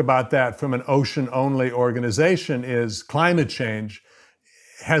talk about that from an ocean-only organization is climate change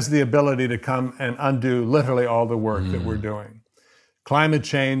has the ability to come and undo literally all the work that we're doing. Climate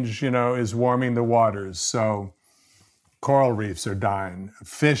change, is warming the waters. So coral reefs are dying.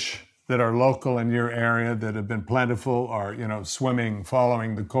 Fish that are local in your area that have been plentiful are, swimming,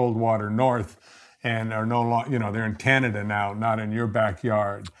 following the cold water north and are no longer, they're in Canada now, not in your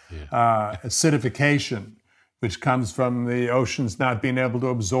backyard. Acidification, which comes from the oceans not being able to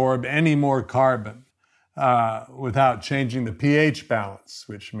absorb any more carbon without changing the pH balance,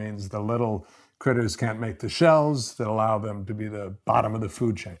 which means the little critters can't make the shells that allow them to be the bottom of the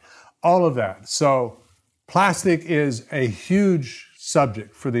food chain. All of that. So plastic is a huge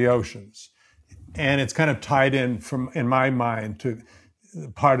subject for the oceans. And it's kind of tied in, in my mind, to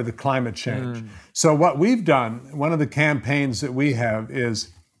part of the climate change. So what we've done, one of the campaigns that we have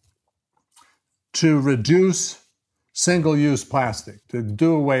is to reduce single-use plastic, to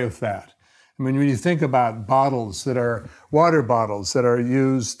do away with that. I mean, when you think about bottles that are water bottles that are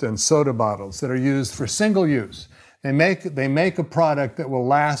used and soda bottles that are used for single use, they make a product that will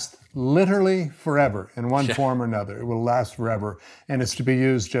last literally forever in one form or another. It will last forever, and it's to be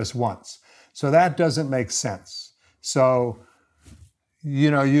used just once. So that doesn't make sense. So,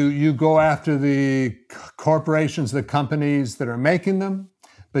 you go after the corporations, the companies that are making them,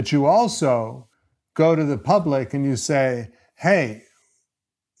 but you also go to the public and you say, hey,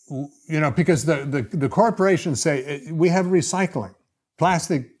 because the corporations say, we have recycling.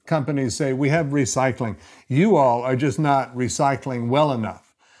 Plastic companies say, we have recycling. You all are just not recycling well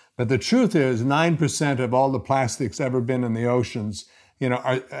enough. But the truth is 9% of all the plastics ever been in the oceans,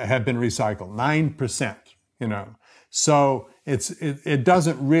 have been recycled. 9%, So it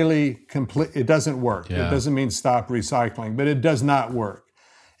doesn't really it doesn't work. Yeah. It doesn't mean stop recycling, but it does not work.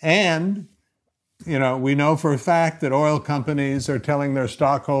 And we know for a fact that oil companies are telling their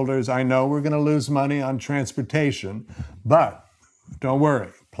stockholders, I know we're going to lose money on transportation, but don't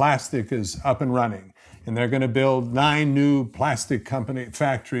worry, plastic is up and running. And they're going to build 9 new plastic company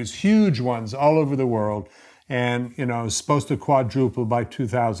factories, huge ones all over the world, and, supposed to quadruple by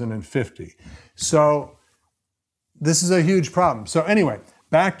 2050. So this is a huge problem. So anyway,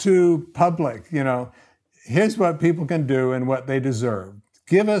 back to public, here's what people can do and what they deserve.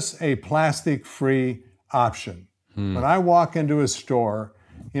 Give us a plastic-free option. When I walk into a store,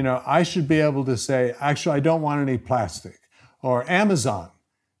 I should be able to say, actually, I don't want any plastic. Or Amazon,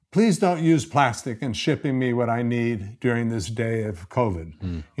 please don't use plastic in shipping me what I need during this day of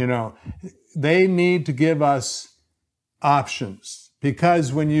COVID. They need to give us options,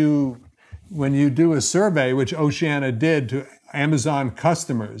 because when you do a survey, which Oceana did to Amazon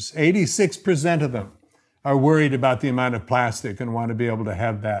customers, 86% of them are worried about the amount of plastic and want to be able to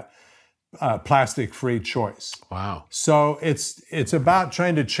have that plastic-free choice. Wow. So it's about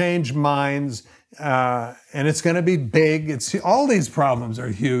trying to change minds, and it's going to be big. All these problems are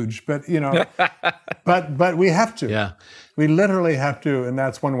huge, but but we have to. Yeah. We literally have to, and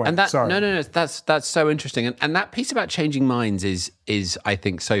that's one way. And no, that's so interesting. And that piece about changing minds is I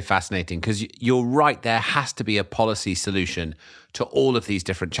think so fascinating, because you're right, there has to be a policy solution to all of these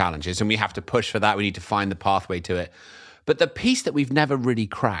different challenges, and we have to push for that. We need to find the pathway to it. But the piece that we've never really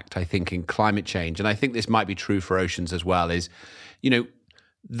cracked, I think, in climate change, and I think this might be true for oceans as well, is,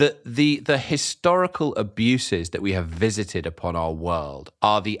 the historical abuses that we have visited upon our world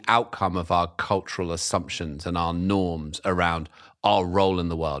are the outcome of our cultural assumptions and our norms around our role in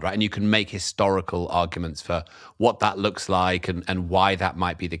the world, right? And you can make historical arguments for what that looks like and why that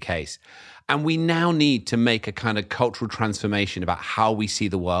might be the case. And we now need to make a kind of cultural transformation about how we see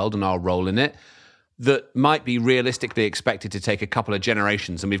the world and our role in it that might be realistically expected to take a couple of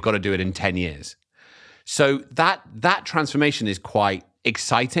generations, and we've got to do it in 10 years. So that transformation is quite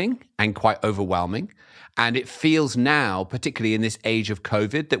exciting and quite overwhelming. And it feels now, particularly in this age of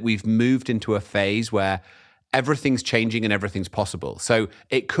COVID, that we've moved into a phase where everything's changing and everything's possible. So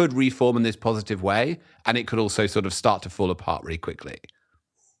it could reform in this positive way, and it could also sort of start to fall apart really quickly.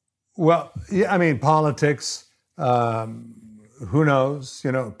 Well, yeah, I mean, politics, who knows?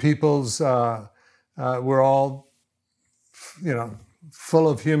 People's, we're all, full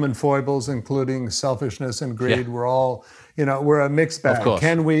of human foibles, including selfishness and greed. Yeah. We're all, we're a mixed bag. Of course.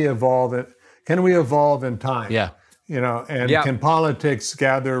 Can we evolve it? Can we evolve in time? Yeah. Can politics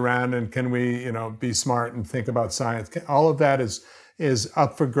gather around, and can we, be smart and think about science? All of that is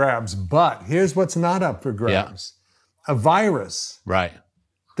up for grabs. But here's what's not up for grabs. Yeah. A virus. Right.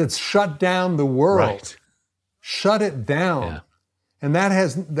 That's shut down the world. Right. Shut it down. Yeah. And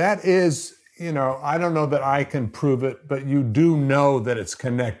that is, I don't know that I can prove it, but you do know that it's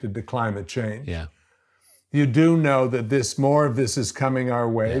connected to climate change. Yeah. You do know that more of this is coming our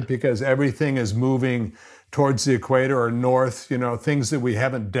way, because everything is moving towards the equator or north, things that we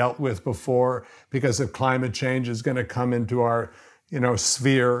haven't dealt with before because of climate change is going to come into our,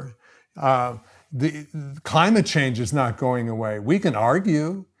 sphere. The climate change is not going away. We can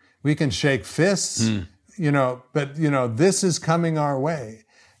argue, we can shake fists, but this is coming our way.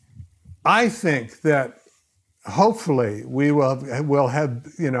 I think that hopefully we will have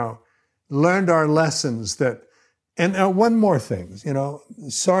learned our lessons that. And one more thing,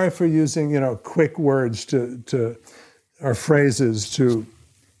 sorry for using quick words to or phrases to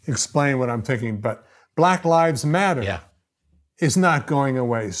explain what I'm thinking, but Black Lives Matter is not going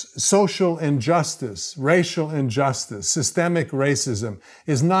away. Social injustice, racial injustice, systemic racism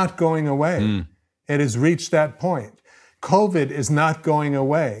is not going away. It has reached that point. COVID is not going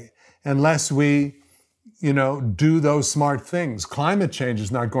away unless we, do those smart things. Climate change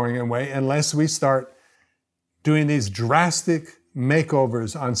is not going away unless we start doing these drastic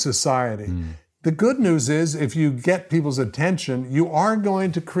makeovers on society. The good news is if you get people's attention, you are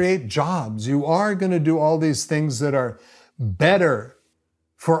going to create jobs. You are going to do all these things that are better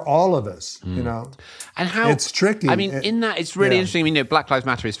for all of us, And how it's tricky. I mean, in that, it's really interesting. I mean, Black Lives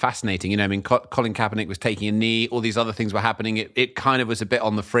Matter is fascinating. Colin Kaepernick was taking a knee. All these other things were happening. It kind of was a bit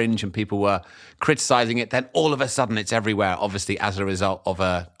on the fringe, and people were criticizing it. Then all of a sudden, it's everywhere. Obviously, as a result of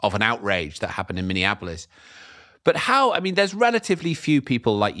an outrage that happened in Minneapolis. But there's relatively few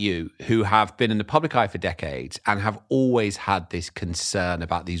people like you who have been in the public eye for decades and have always had this concern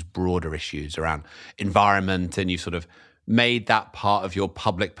about these broader issues around environment, and you've sort of made that part of your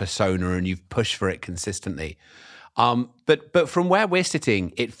public persona and you've pushed for it consistently. But from where we're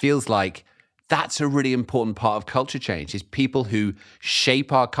sitting, it feels like that's a really important part of culture change, is people who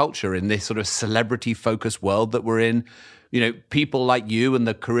shape our culture in this sort of celebrity-focused world that we're in. People like you and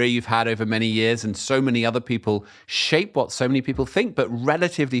the career you've had over many years, and so many other people shape what so many people think, but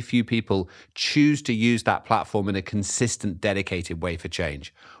relatively few people choose to use that platform in a consistent, dedicated way for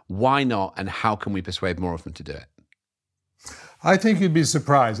change. Why not, and how can we persuade more of them to do it? I think you'd be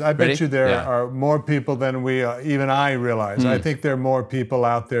surprised. I bet Really? you there are more people than even I realize. I think there are more people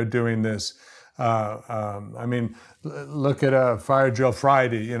out there doing this. Look at Fire Drill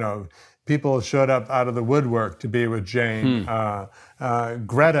Friday, people showed up out of the woodwork to be with Jane.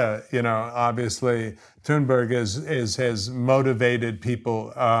 Greta, obviously Thunberg has motivated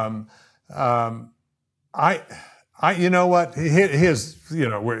people. You know what? Here's,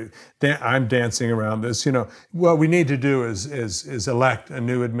 I'm dancing around this. What we need to do is elect a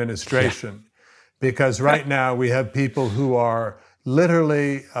new administration, because right now we have people who are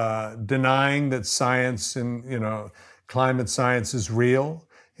literally denying that science and climate science is real.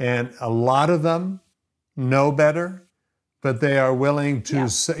 And a lot of them know better, but they are willing to,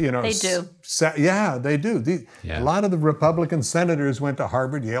 they do. They do. A lot of the Republican senators went to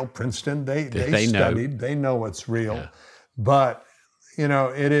Harvard, Yale, Princeton. They studied. They know what's real. Yeah. But,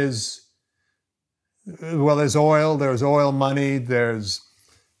 it is, there's oil money, there's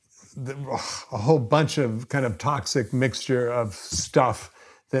a whole bunch of kind of toxic mixture of stuff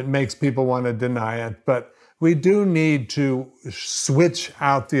that makes people want to deny it. But we do need to switch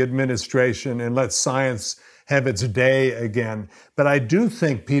out the administration and let science have its day again. But I do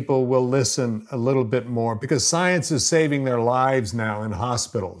think people will listen a little bit more, because science is saving their lives now in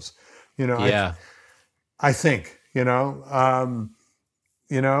hospitals. I think, we're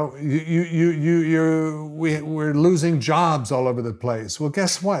losing jobs all over the place. Well,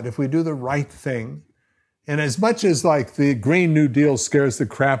 guess what? If we do the right thing, and as much as like the Green New Deal scares the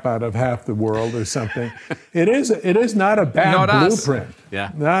crap out of half the world or something, it is not a bad blueprint. Us.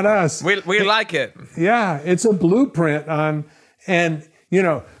 Yeah. Not us. We like it. Yeah, it's a blueprint on, and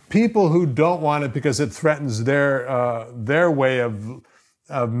people who don't want it because it threatens their way of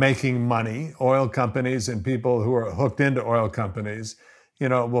making money, oil companies and people who are hooked into oil companies,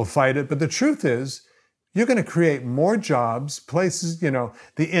 will fight it. But the truth is, you're going to create more jobs, places, the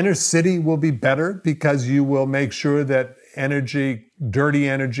inner city will be better because you will make sure that dirty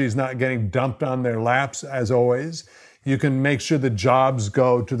energy is not getting dumped on their laps, as always. You can make sure the jobs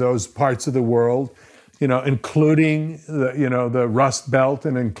go to those parts of the world, including the Rust Belt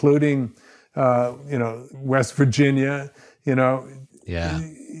and including, West Virginia,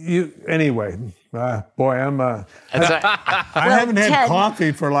 Anyway, boy, I haven't had Ted,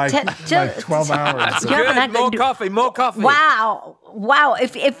 coffee for like 12 hours. That's good. More coffee. Wow. Wow,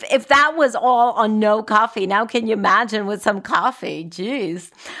 if that was all on no coffee, now can you imagine with some coffee?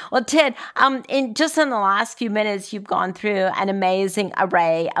 Jeez. Well, Ted, in the last few minutes, you've gone through an amazing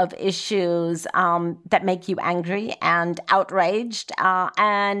array of issues that make you angry and outraged,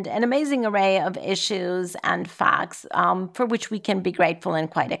 and an amazing array of issues and facts for which we can be grateful and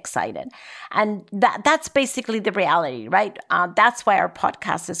quite excited. And that's basically the reality, right? That's why our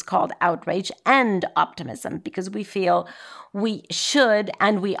podcast is called Outrage and Optimism, because we feel we should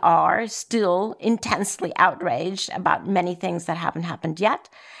and we are still intensely outraged about many things that haven't happened yet.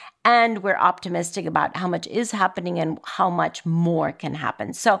 And we're optimistic about how much is happening and how much more can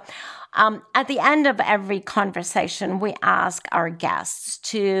happen. So at the end of every conversation, we ask our guests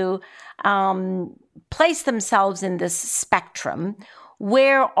to place themselves in this spectrum.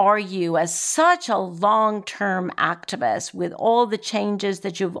 Where are you as such a long-term activist with all the changes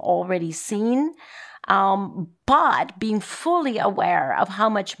that you've already seen? But being fully aware of how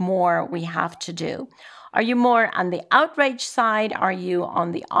much more we have to do. Are you more on the outrage side? Are you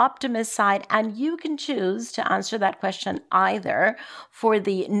on the optimist side? And you can choose to answer that question either for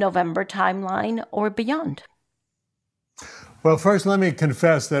the November timeline or beyond. Well, first, let me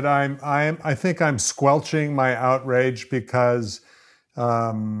confess that I think I'm squelching my outrage because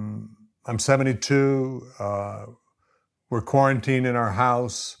I'm 72. We're quarantined in our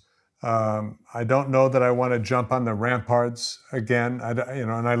house. I don't know that I want to jump on the ramparts again.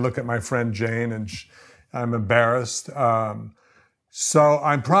 And I look at my friend Jane, and I'm embarrassed. So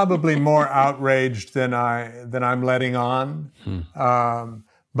I'm probably more outraged than I'm letting on.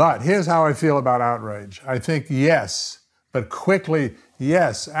 But here's how I feel about outrage. I think yes, but quickly,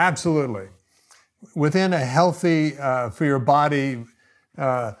 yes, absolutely. Within a healthy, for your body,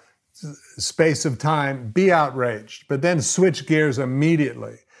 space of time, be outraged, but then switch gears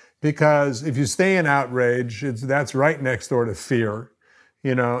immediately. Because if you stay in outrage, that's right next door to fear,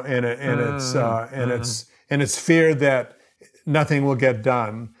 and it's fear that nothing will get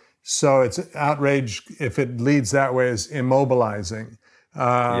done. So it's outrage, if it leads that way, is immobilizing.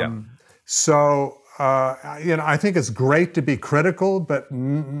 So I think it's great to be critical, but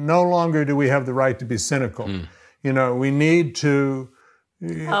no longer do we have the right to be cynical. We need to.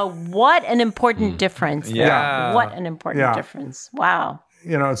 What an important difference! Yeah. What an important difference! Wow.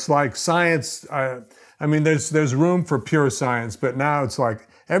 It's like science. There's room for pure science, but now it's like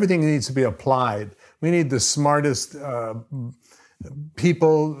everything needs to be applied. We need the smartest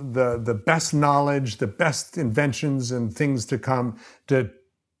people, the best knowledge, the best inventions and things to come to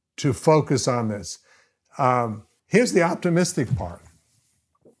focus on this. Here's the optimistic part.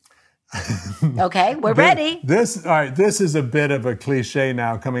 Okay, we're ready. This is a bit of a cliche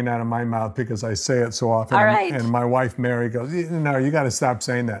now coming out of my mouth because I say it so often. All right. And my wife Mary goes, "No, you got to stop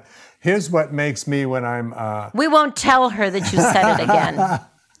saying that." Here's what makes me when I'm. We won't tell her that you said it again.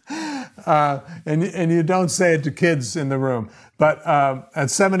 And you don't say it to kids in the room, but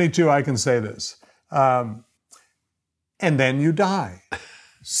at 72 I can say this. And then you die.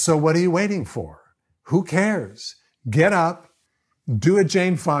 So what are you waiting for? Who cares? Get up. Do a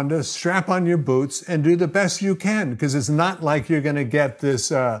Jane Fonda, strap on your boots, and do the best you can, because it's not like you're going to get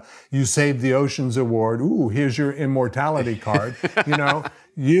this You Saved the Oceans award. Ooh, here's your immortality card.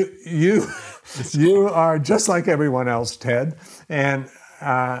 You are just like everyone else, Ted. And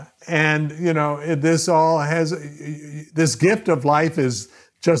this all has, this gift of life is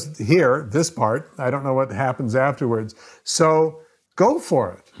just here, this part. I don't know what happens afterwards. So go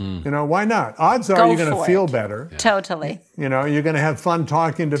for it. Why not? Odds are you're going to feel better. Yeah. Totally. You're going to have fun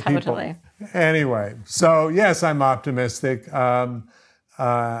talking to people. Anyway, so yes, I'm optimistic. I'm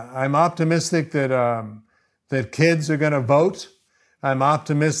optimistic that kids are going to vote. I'm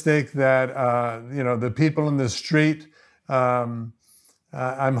optimistic that the people in the street. I'm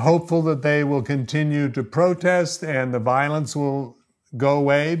hopeful that they will continue to protest and the violence will go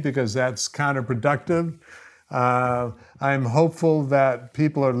away because that's counterproductive. I'm hopeful that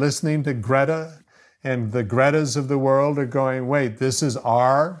people are listening to Greta, and the Gretas of the world are going, wait, this is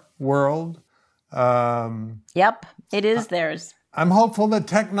our world? Yep, it is theirs. I'm hopeful that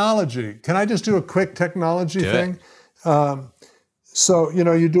technology, can I just do a quick technology thing? So,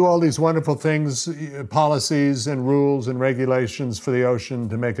 you do all these wonderful things, policies and rules and regulations for the ocean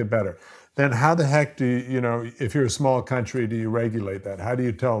to make it better. Then how the heck do you, if you're a small country, do you regulate that? How do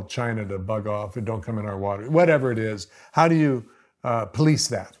you tell China to bug off and don't come in our water? Whatever it is, how do you police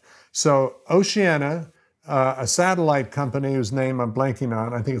that? So Oceana, a satellite company whose name I'm blanking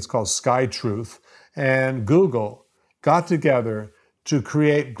on, I think it's called Sky Truth, and Google got together to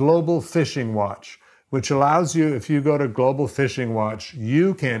create Global Fishing Watch, which allows you, if you go to Global Fishing Watch,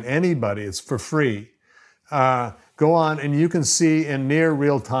 anybody, it's for free, Go on, and you can see in near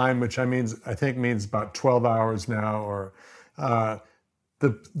real time, which I think means about 12 hours now, or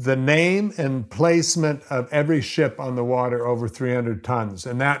the name and placement of every ship on the water over 300 tons,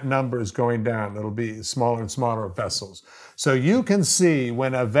 and that number is going down. It'll be smaller and smaller vessels. So you can see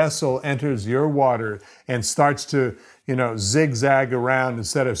when a vessel enters your water and starts to, zigzag around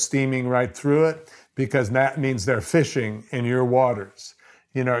instead of steaming right through it, because that means they're fishing in your waters.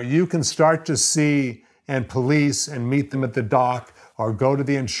 You can start to see and police and meet them at the dock, or go to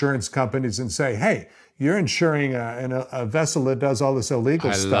the insurance companies and say, hey, you're insuring a vessel that does all this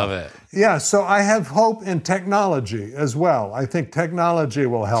illegal stuff. I love it. Yeah, so I have hope in technology as well. I think technology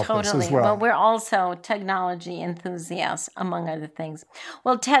will help us as well. Well, we're also technology enthusiasts, among other things.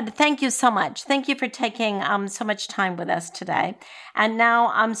 Well, Ted, thank you so much. Thank you for taking so much time with us today. And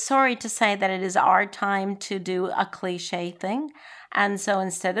now I'm sorry to say that it is our time to do a cliche thing. And so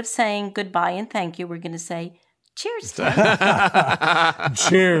instead of saying goodbye and thank you, we're going to say cheers.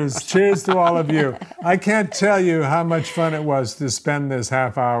 Cheers. Cheers to all of you. I can't tell you how much fun it was to spend this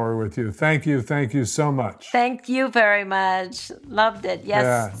half hour with you. Thank you. Thank you so much. Thank you very much. Loved it.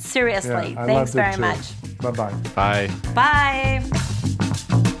 Yes, seriously. Yeah, thanks very much. Bye-bye. Bye. Bye.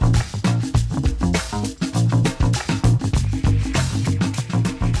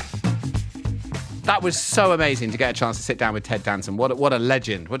 That was so amazing to get a chance to sit down with Ted Danson. What a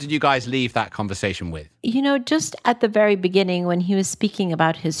legend. What did you guys leave that conversation with? Just at the very beginning when he was speaking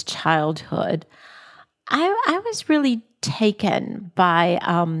about his childhood, I was really taken by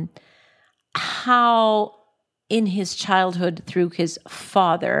how in his childhood through his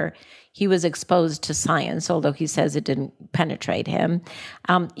father, he was exposed to science, although he says it didn't penetrate him.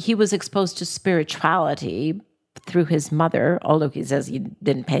 He was exposed to spirituality through his mother, although he says he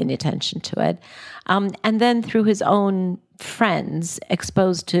didn't pay any attention to it. And then through his own friends,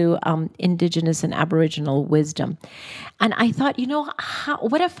 exposed to indigenous and Aboriginal wisdom. And I thought,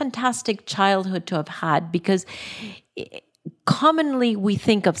 what a fantastic childhood to have had, because commonly we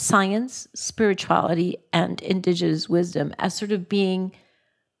think of science, spirituality, and indigenous wisdom as sort of being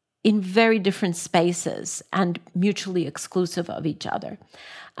in very different spaces and mutually exclusive of each other.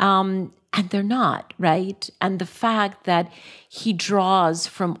 And they're not, right? And the fact that he draws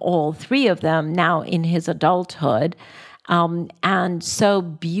from all three of them now in his adulthood, and so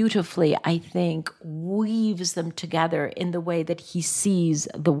beautifully, I think, weaves them together in the way that he sees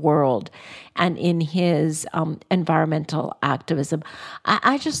the world and in his environmental activism.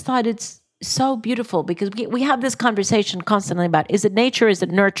 I just thought it's so beautiful, because we have this conversation constantly about, is it nature, is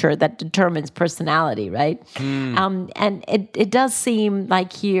it nurture that determines personality, right? And it does seem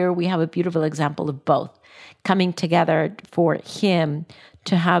like here we have a beautiful example of both coming together for him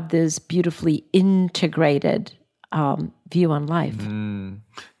to have this beautifully integrated view on life. And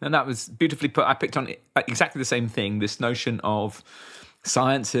that was beautifully put. I picked on exactly the same thing, this notion of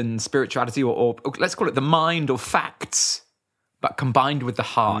science and spirituality, or let's call it the mind or facts, but combined with the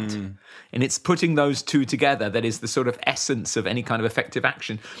heart. And it's putting those two together that is the sort of essence of any kind of effective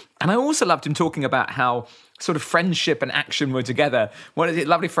action. And I also loved him talking about how sort of friendship and action were together. What is it?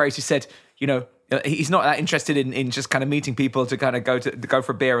 Lovely phrase. He said, he's not that interested in just kind of meeting people to kind of go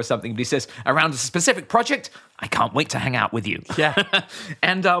for a beer or something. But he says, around a specific project, I can't wait to hang out with you. Yeah.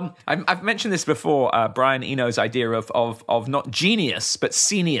 And I've mentioned this before, Brian Eno's idea of not genius, but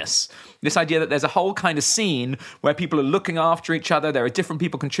scenius. This idea that there's a whole kind of scene where people are looking after each other. There are different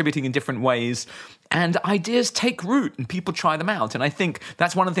people contributing in different ways. And ideas take root and people try them out. And I think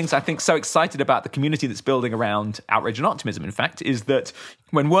that's one of the things I think so excited about the community that's building around Outrage and Optimism, in fact, is that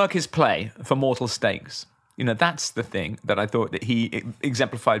when work is play for mortal stakes, that's the thing that I thought that he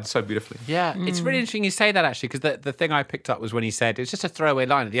exemplified so beautifully. Yeah, it's really interesting you say that, actually, because the thing I picked up was when he said, it was just a throwaway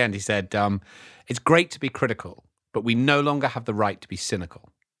line at the end, he said, it's great to be critical, but we no longer have the right to be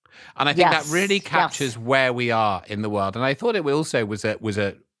cynical. And I think that really captures where we are in the world. And I thought it also was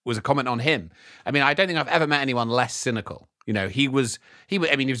a comment on him. I mean, I don't think I've ever met anyone less cynical. He was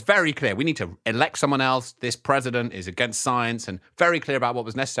very clear. We need to elect someone else. This president is against science, and very clear about what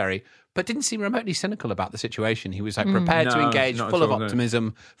was necessary, but didn't seem remotely cynical about the situation. He was prepared to engage, full of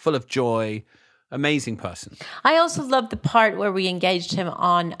optimism, full of joy. Amazing person. I also love the part where we engaged him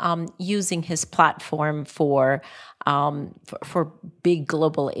on using his platform for big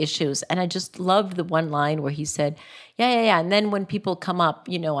global issues. And I just loved the one line where he said, yeah. And then when people come up,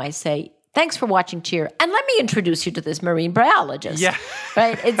 I say, thanks for watching Cheer. And let me introduce you to this marine biologist. Yeah.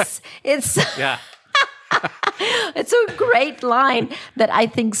 Right? It's yeah. It's a great line that I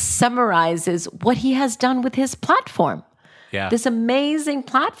think summarizes what he has done with his platform. Yeah. This amazing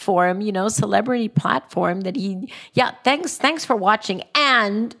platform, celebrity platform that thanks for watching.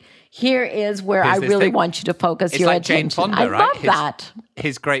 And here is where I this really thing. want you to focus It's your like Jane attention. Fonda, I right? love that.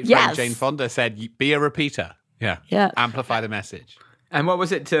 His great friend Yes. Jane Fonda said, "Be a repeater." Yeah. Amplify the message. And what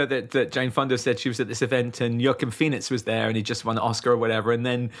was it that Jane Fonda said? She was at this event and Joaquin Phoenix was there and he just won the Oscar or whatever. And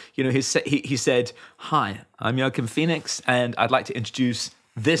then, you know, he said, "Hi, I'm Joaquin Phoenix and I'd like to introduce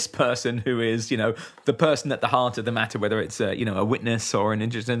this person who is, you know, the person at the heart of the matter, whether it's a witness or an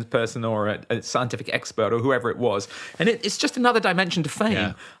indigenous person or a scientific expert or whoever it was." And it's just another dimension to fame.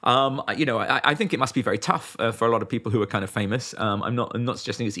 Yeah. I think it must be very tough for a lot of people who are kind of famous. I'm not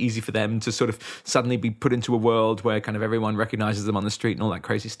suggesting it's easy for them to sort of suddenly be put into a world where kind of everyone recognizes them on the street and all that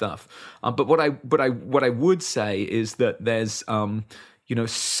crazy stuff. But what I would say is that there's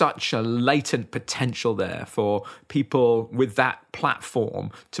such a latent potential there for people with that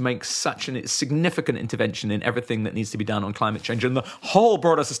platform to make such a significant intervention in everything that needs to be done on climate change and the whole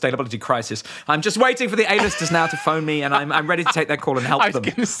broader sustainability crisis. I'm just waiting for the A-listers now to phone me, and I'm ready to take their call and help them.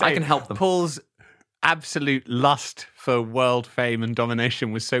 I can help them. Paul's absolute lust for world fame and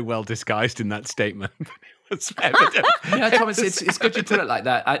domination was so well disguised in that statement. It's evident. Yeah, Thomas, it's good you put it like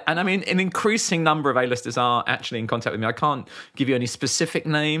that. I mean, an increasing number of A-listers are actually in contact with me. I can't give you any specific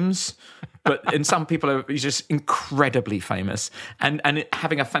names, and some people are just incredibly famous and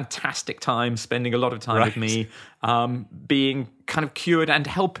having a fantastic time, spending a lot of time with me, being kind of cured and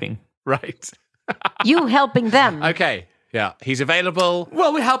helping. Right. You helping them. Okay. Yeah, he's available.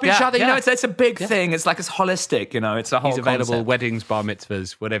 Well, we help each other. Yeah. You know, it's a big thing. It's like it's holistic. You know, it's a whole. He's available. Concept. Weddings, bar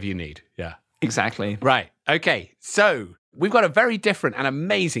mitzvahs, whatever you need. Yeah. Exactly. Right. Okay. So we've got a very different and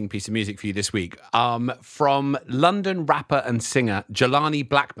amazing piece of music for you this week from London rapper and singer Jelani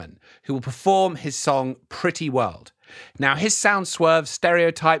Blackman, who will perform his song Pretty World. Now, his sound swerves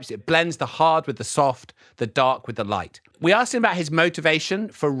stereotypes. It blends the hard with the soft, the dark with the light. We asked him about his motivation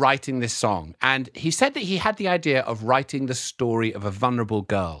for writing this song, and he said that he had the idea of writing the story of a vulnerable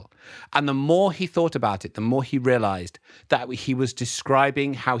girl. And the more he thought about it, the more he realized that he was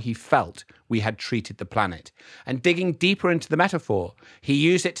describing how he felt we had treated the planet. And digging deeper into the metaphor, he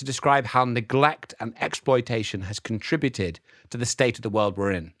used it to describe how neglect and exploitation has contributed to the state of the world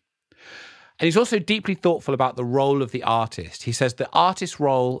we're in. And he's also deeply thoughtful about the role of the artist. He says the artist's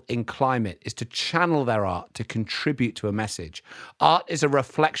role in climate is to channel their art to contribute to a message. Art is a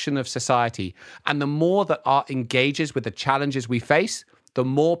reflection of society. And the more that art engages with the challenges we face, the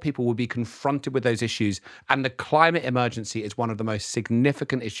more people will be confronted with those issues. And the climate emergency is one of the most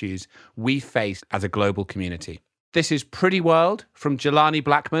significant issues we face as a global community. This is Pretty World from Jelani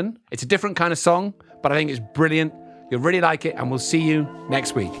Blackman. It's a different kind of song, but I think it's brilliant. You'll really like it, and we'll see you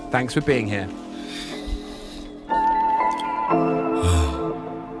next week. Thanks for being here.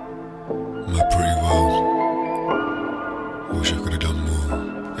 My pretty world. I wish I could have done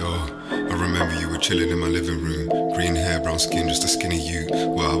more. Yo, I remember you were chilling in my living room. Green hair, brown skin, just a skinny you.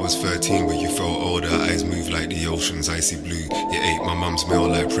 Well, I was 13, but you felt older. Eyes move like the ocean's icy blue. You ate my mum's meal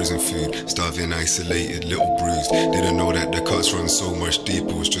like prison food. Starving, isolated, little bruised. Didn't know that the cuts run so much deeper.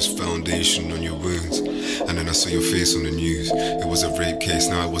 It was just foundation on your wounds. And then I saw your face on the news. It was a rape case,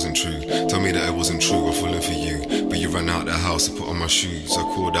 now it wasn't true. Tell me that it wasn't true, I'm falling for you. But you ran out the house and put on my shoes. I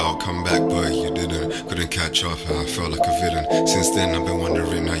called out, come back, but you didn't. Couldn't catch up, I felt like a villain. Since then I've been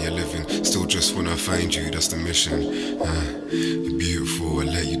wondering how you're living. Still just wanna find you, that's the mission. You're beautiful, I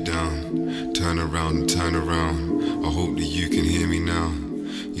let you down. Turn around and turn around. I hope that you can hear me now.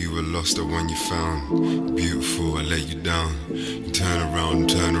 You were lost, the one you found. You're beautiful, I let you down. You turn around and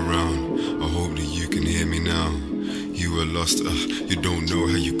turn around. I hope that you can hear me now. You were lost, you don't know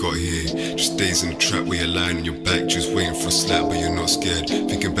how you got here. Just days in the trap where you're lying on your back, just waiting for a slap, but you're not scared.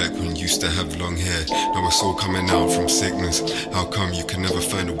 Thinking back when you used to have long hair. Now it's all coming out from sickness. How come you can never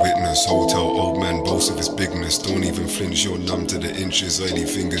find a witness? Hotel old man boasts of his bigness. Don't even flinch, you're numb to the inches. Oily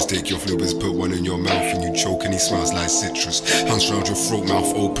fingers take your flippers, put one in your mouth and you choke and he smells like citrus. Hands round your throat,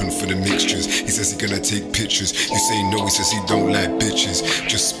 mouth open for the mixtures. He says he's gonna take pictures. You say no, he says he don't like bitches.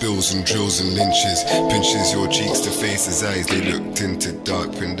 Just spills and drills and lynches. Pinches your cheeks to face his eyes, they look tinted, dark,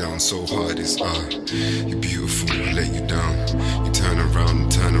 pinned down so hard. It's you're beautiful, I let you down. You turn around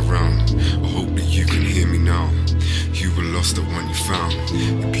and turn around. I hope that you can hear me now. You were lost, the one you found.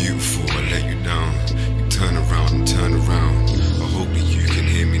 You're beautiful, I let you down. You turn around and turn around. I hope that you can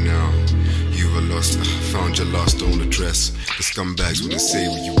hear me now. You were lost, found your lost old address. The scumbags wouldn't say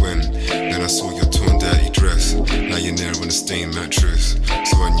where you went. Then I saw your torn dirty dress, lying there on a stained mattress.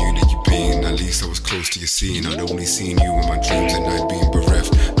 So I knew that you'd been, at least I was close to your scene. I'd only seen you in my dreams and I'd been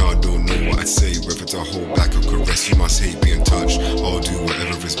bereft. Now I don't know what I'd say, whether to hold back or caress. You must hate being touched, I'll do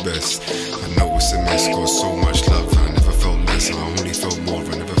whatever is best. I know it's a mess, got so much love. I never felt less, I only felt more.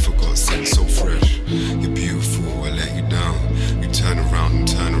 I never forgot, scent so fresh. You're beautiful, I let you down. You turn around and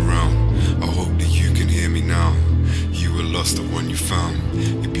turn around.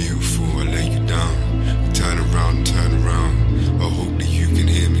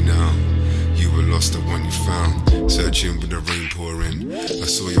 lost the one you found. Searching with the rain pouring. I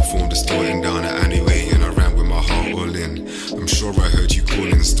saw your phone distorting down an alleyway, and I ran with my heart all in. I'm sure I heard you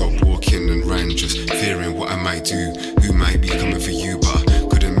calling, stopped walking and ran, just fearing what I might do. Who might be coming for you, but I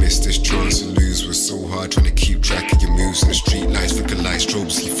couldn't miss this chance to lose. Was so hard trying to keep track of your moves. In the street lights, flicker lights,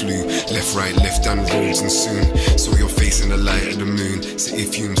 strobes, he flew. Left, right, left down roads, and soon saw your face in the light of the moon. City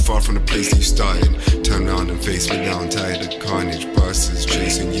fumes far from the place that you started. Turn around and face me down, tired of carnage. Buses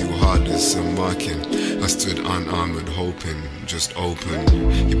chasing you heartless and marking. I stood unarmored, hoping, just open.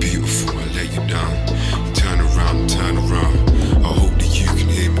 You're beautiful, I let you down. You turn around, turn around. I hope that you can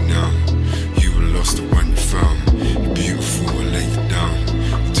hear me now. You were lost the one you found. You're beautiful, I let you down.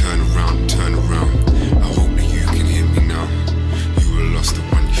 You turn around, turn around. I hope that you can hear me now. You were lost the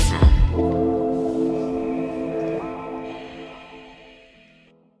one you found.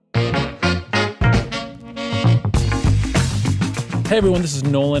 Hey everyone, this is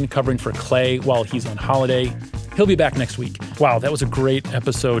Nolan covering for Clay while he's on holiday. He'll be back next week. Wow, that was a great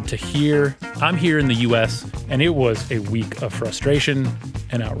episode to hear. I'm here in the US, and it was a week of frustration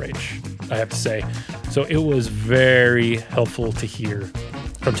and outrage, I have to say. So it was very helpful to hear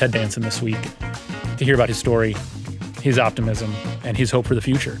from Ted Danson this week, to hear about his story, his optimism, and his hope for the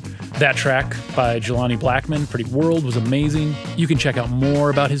future. That track by Jelani Blackman, Pretty World, was amazing. You can check out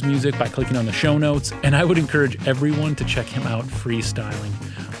more about his music by clicking on the show notes, and I would encourage everyone to check him out freestyling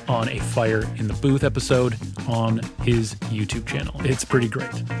on a Fire in the Booth episode on his YouTube channel. It's pretty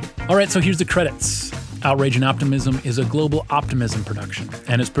great. All right, so here's the credits. Outrage and Optimism is a Global Optimism production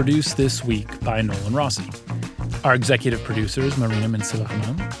and is produced this week by Nolan Rossi. Our executive producer is Marina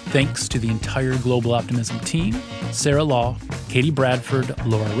Mencila-Haman. Thanks to the entire Global Optimism team, Sarah Law, Katie Bradford,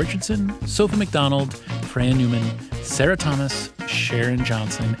 Laura Richardson, Sophie McDonald, Freya Newman, Sarah Thomas, Sharon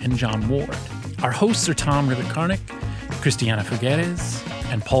Johnson, and John Ward. Our hosts are Tom Rivikarnik, Christiana Figueres,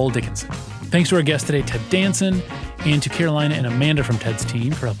 and Paul Dickinson. Thanks to our guest today, Ted Danson, and to Carolina and Amanda from Ted's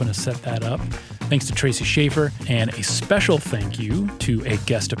team for helping us set that up. Thanks to Tracy Schaefer, and a special thank you to a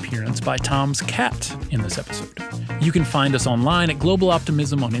guest appearance by Tom's cat in this episode. You can find us online at Global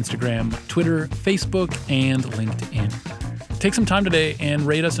Optimism on Instagram, Twitter, Facebook, and LinkedIn. Take some time today and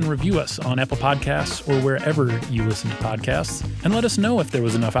rate us and review us on Apple Podcasts or wherever you listen to podcasts, and let us know if there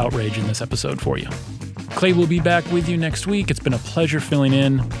was enough outrage in this episode for you. Clay will be back with you next week. It's been a pleasure filling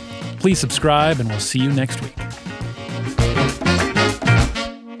in. Please subscribe, and we'll see you next week.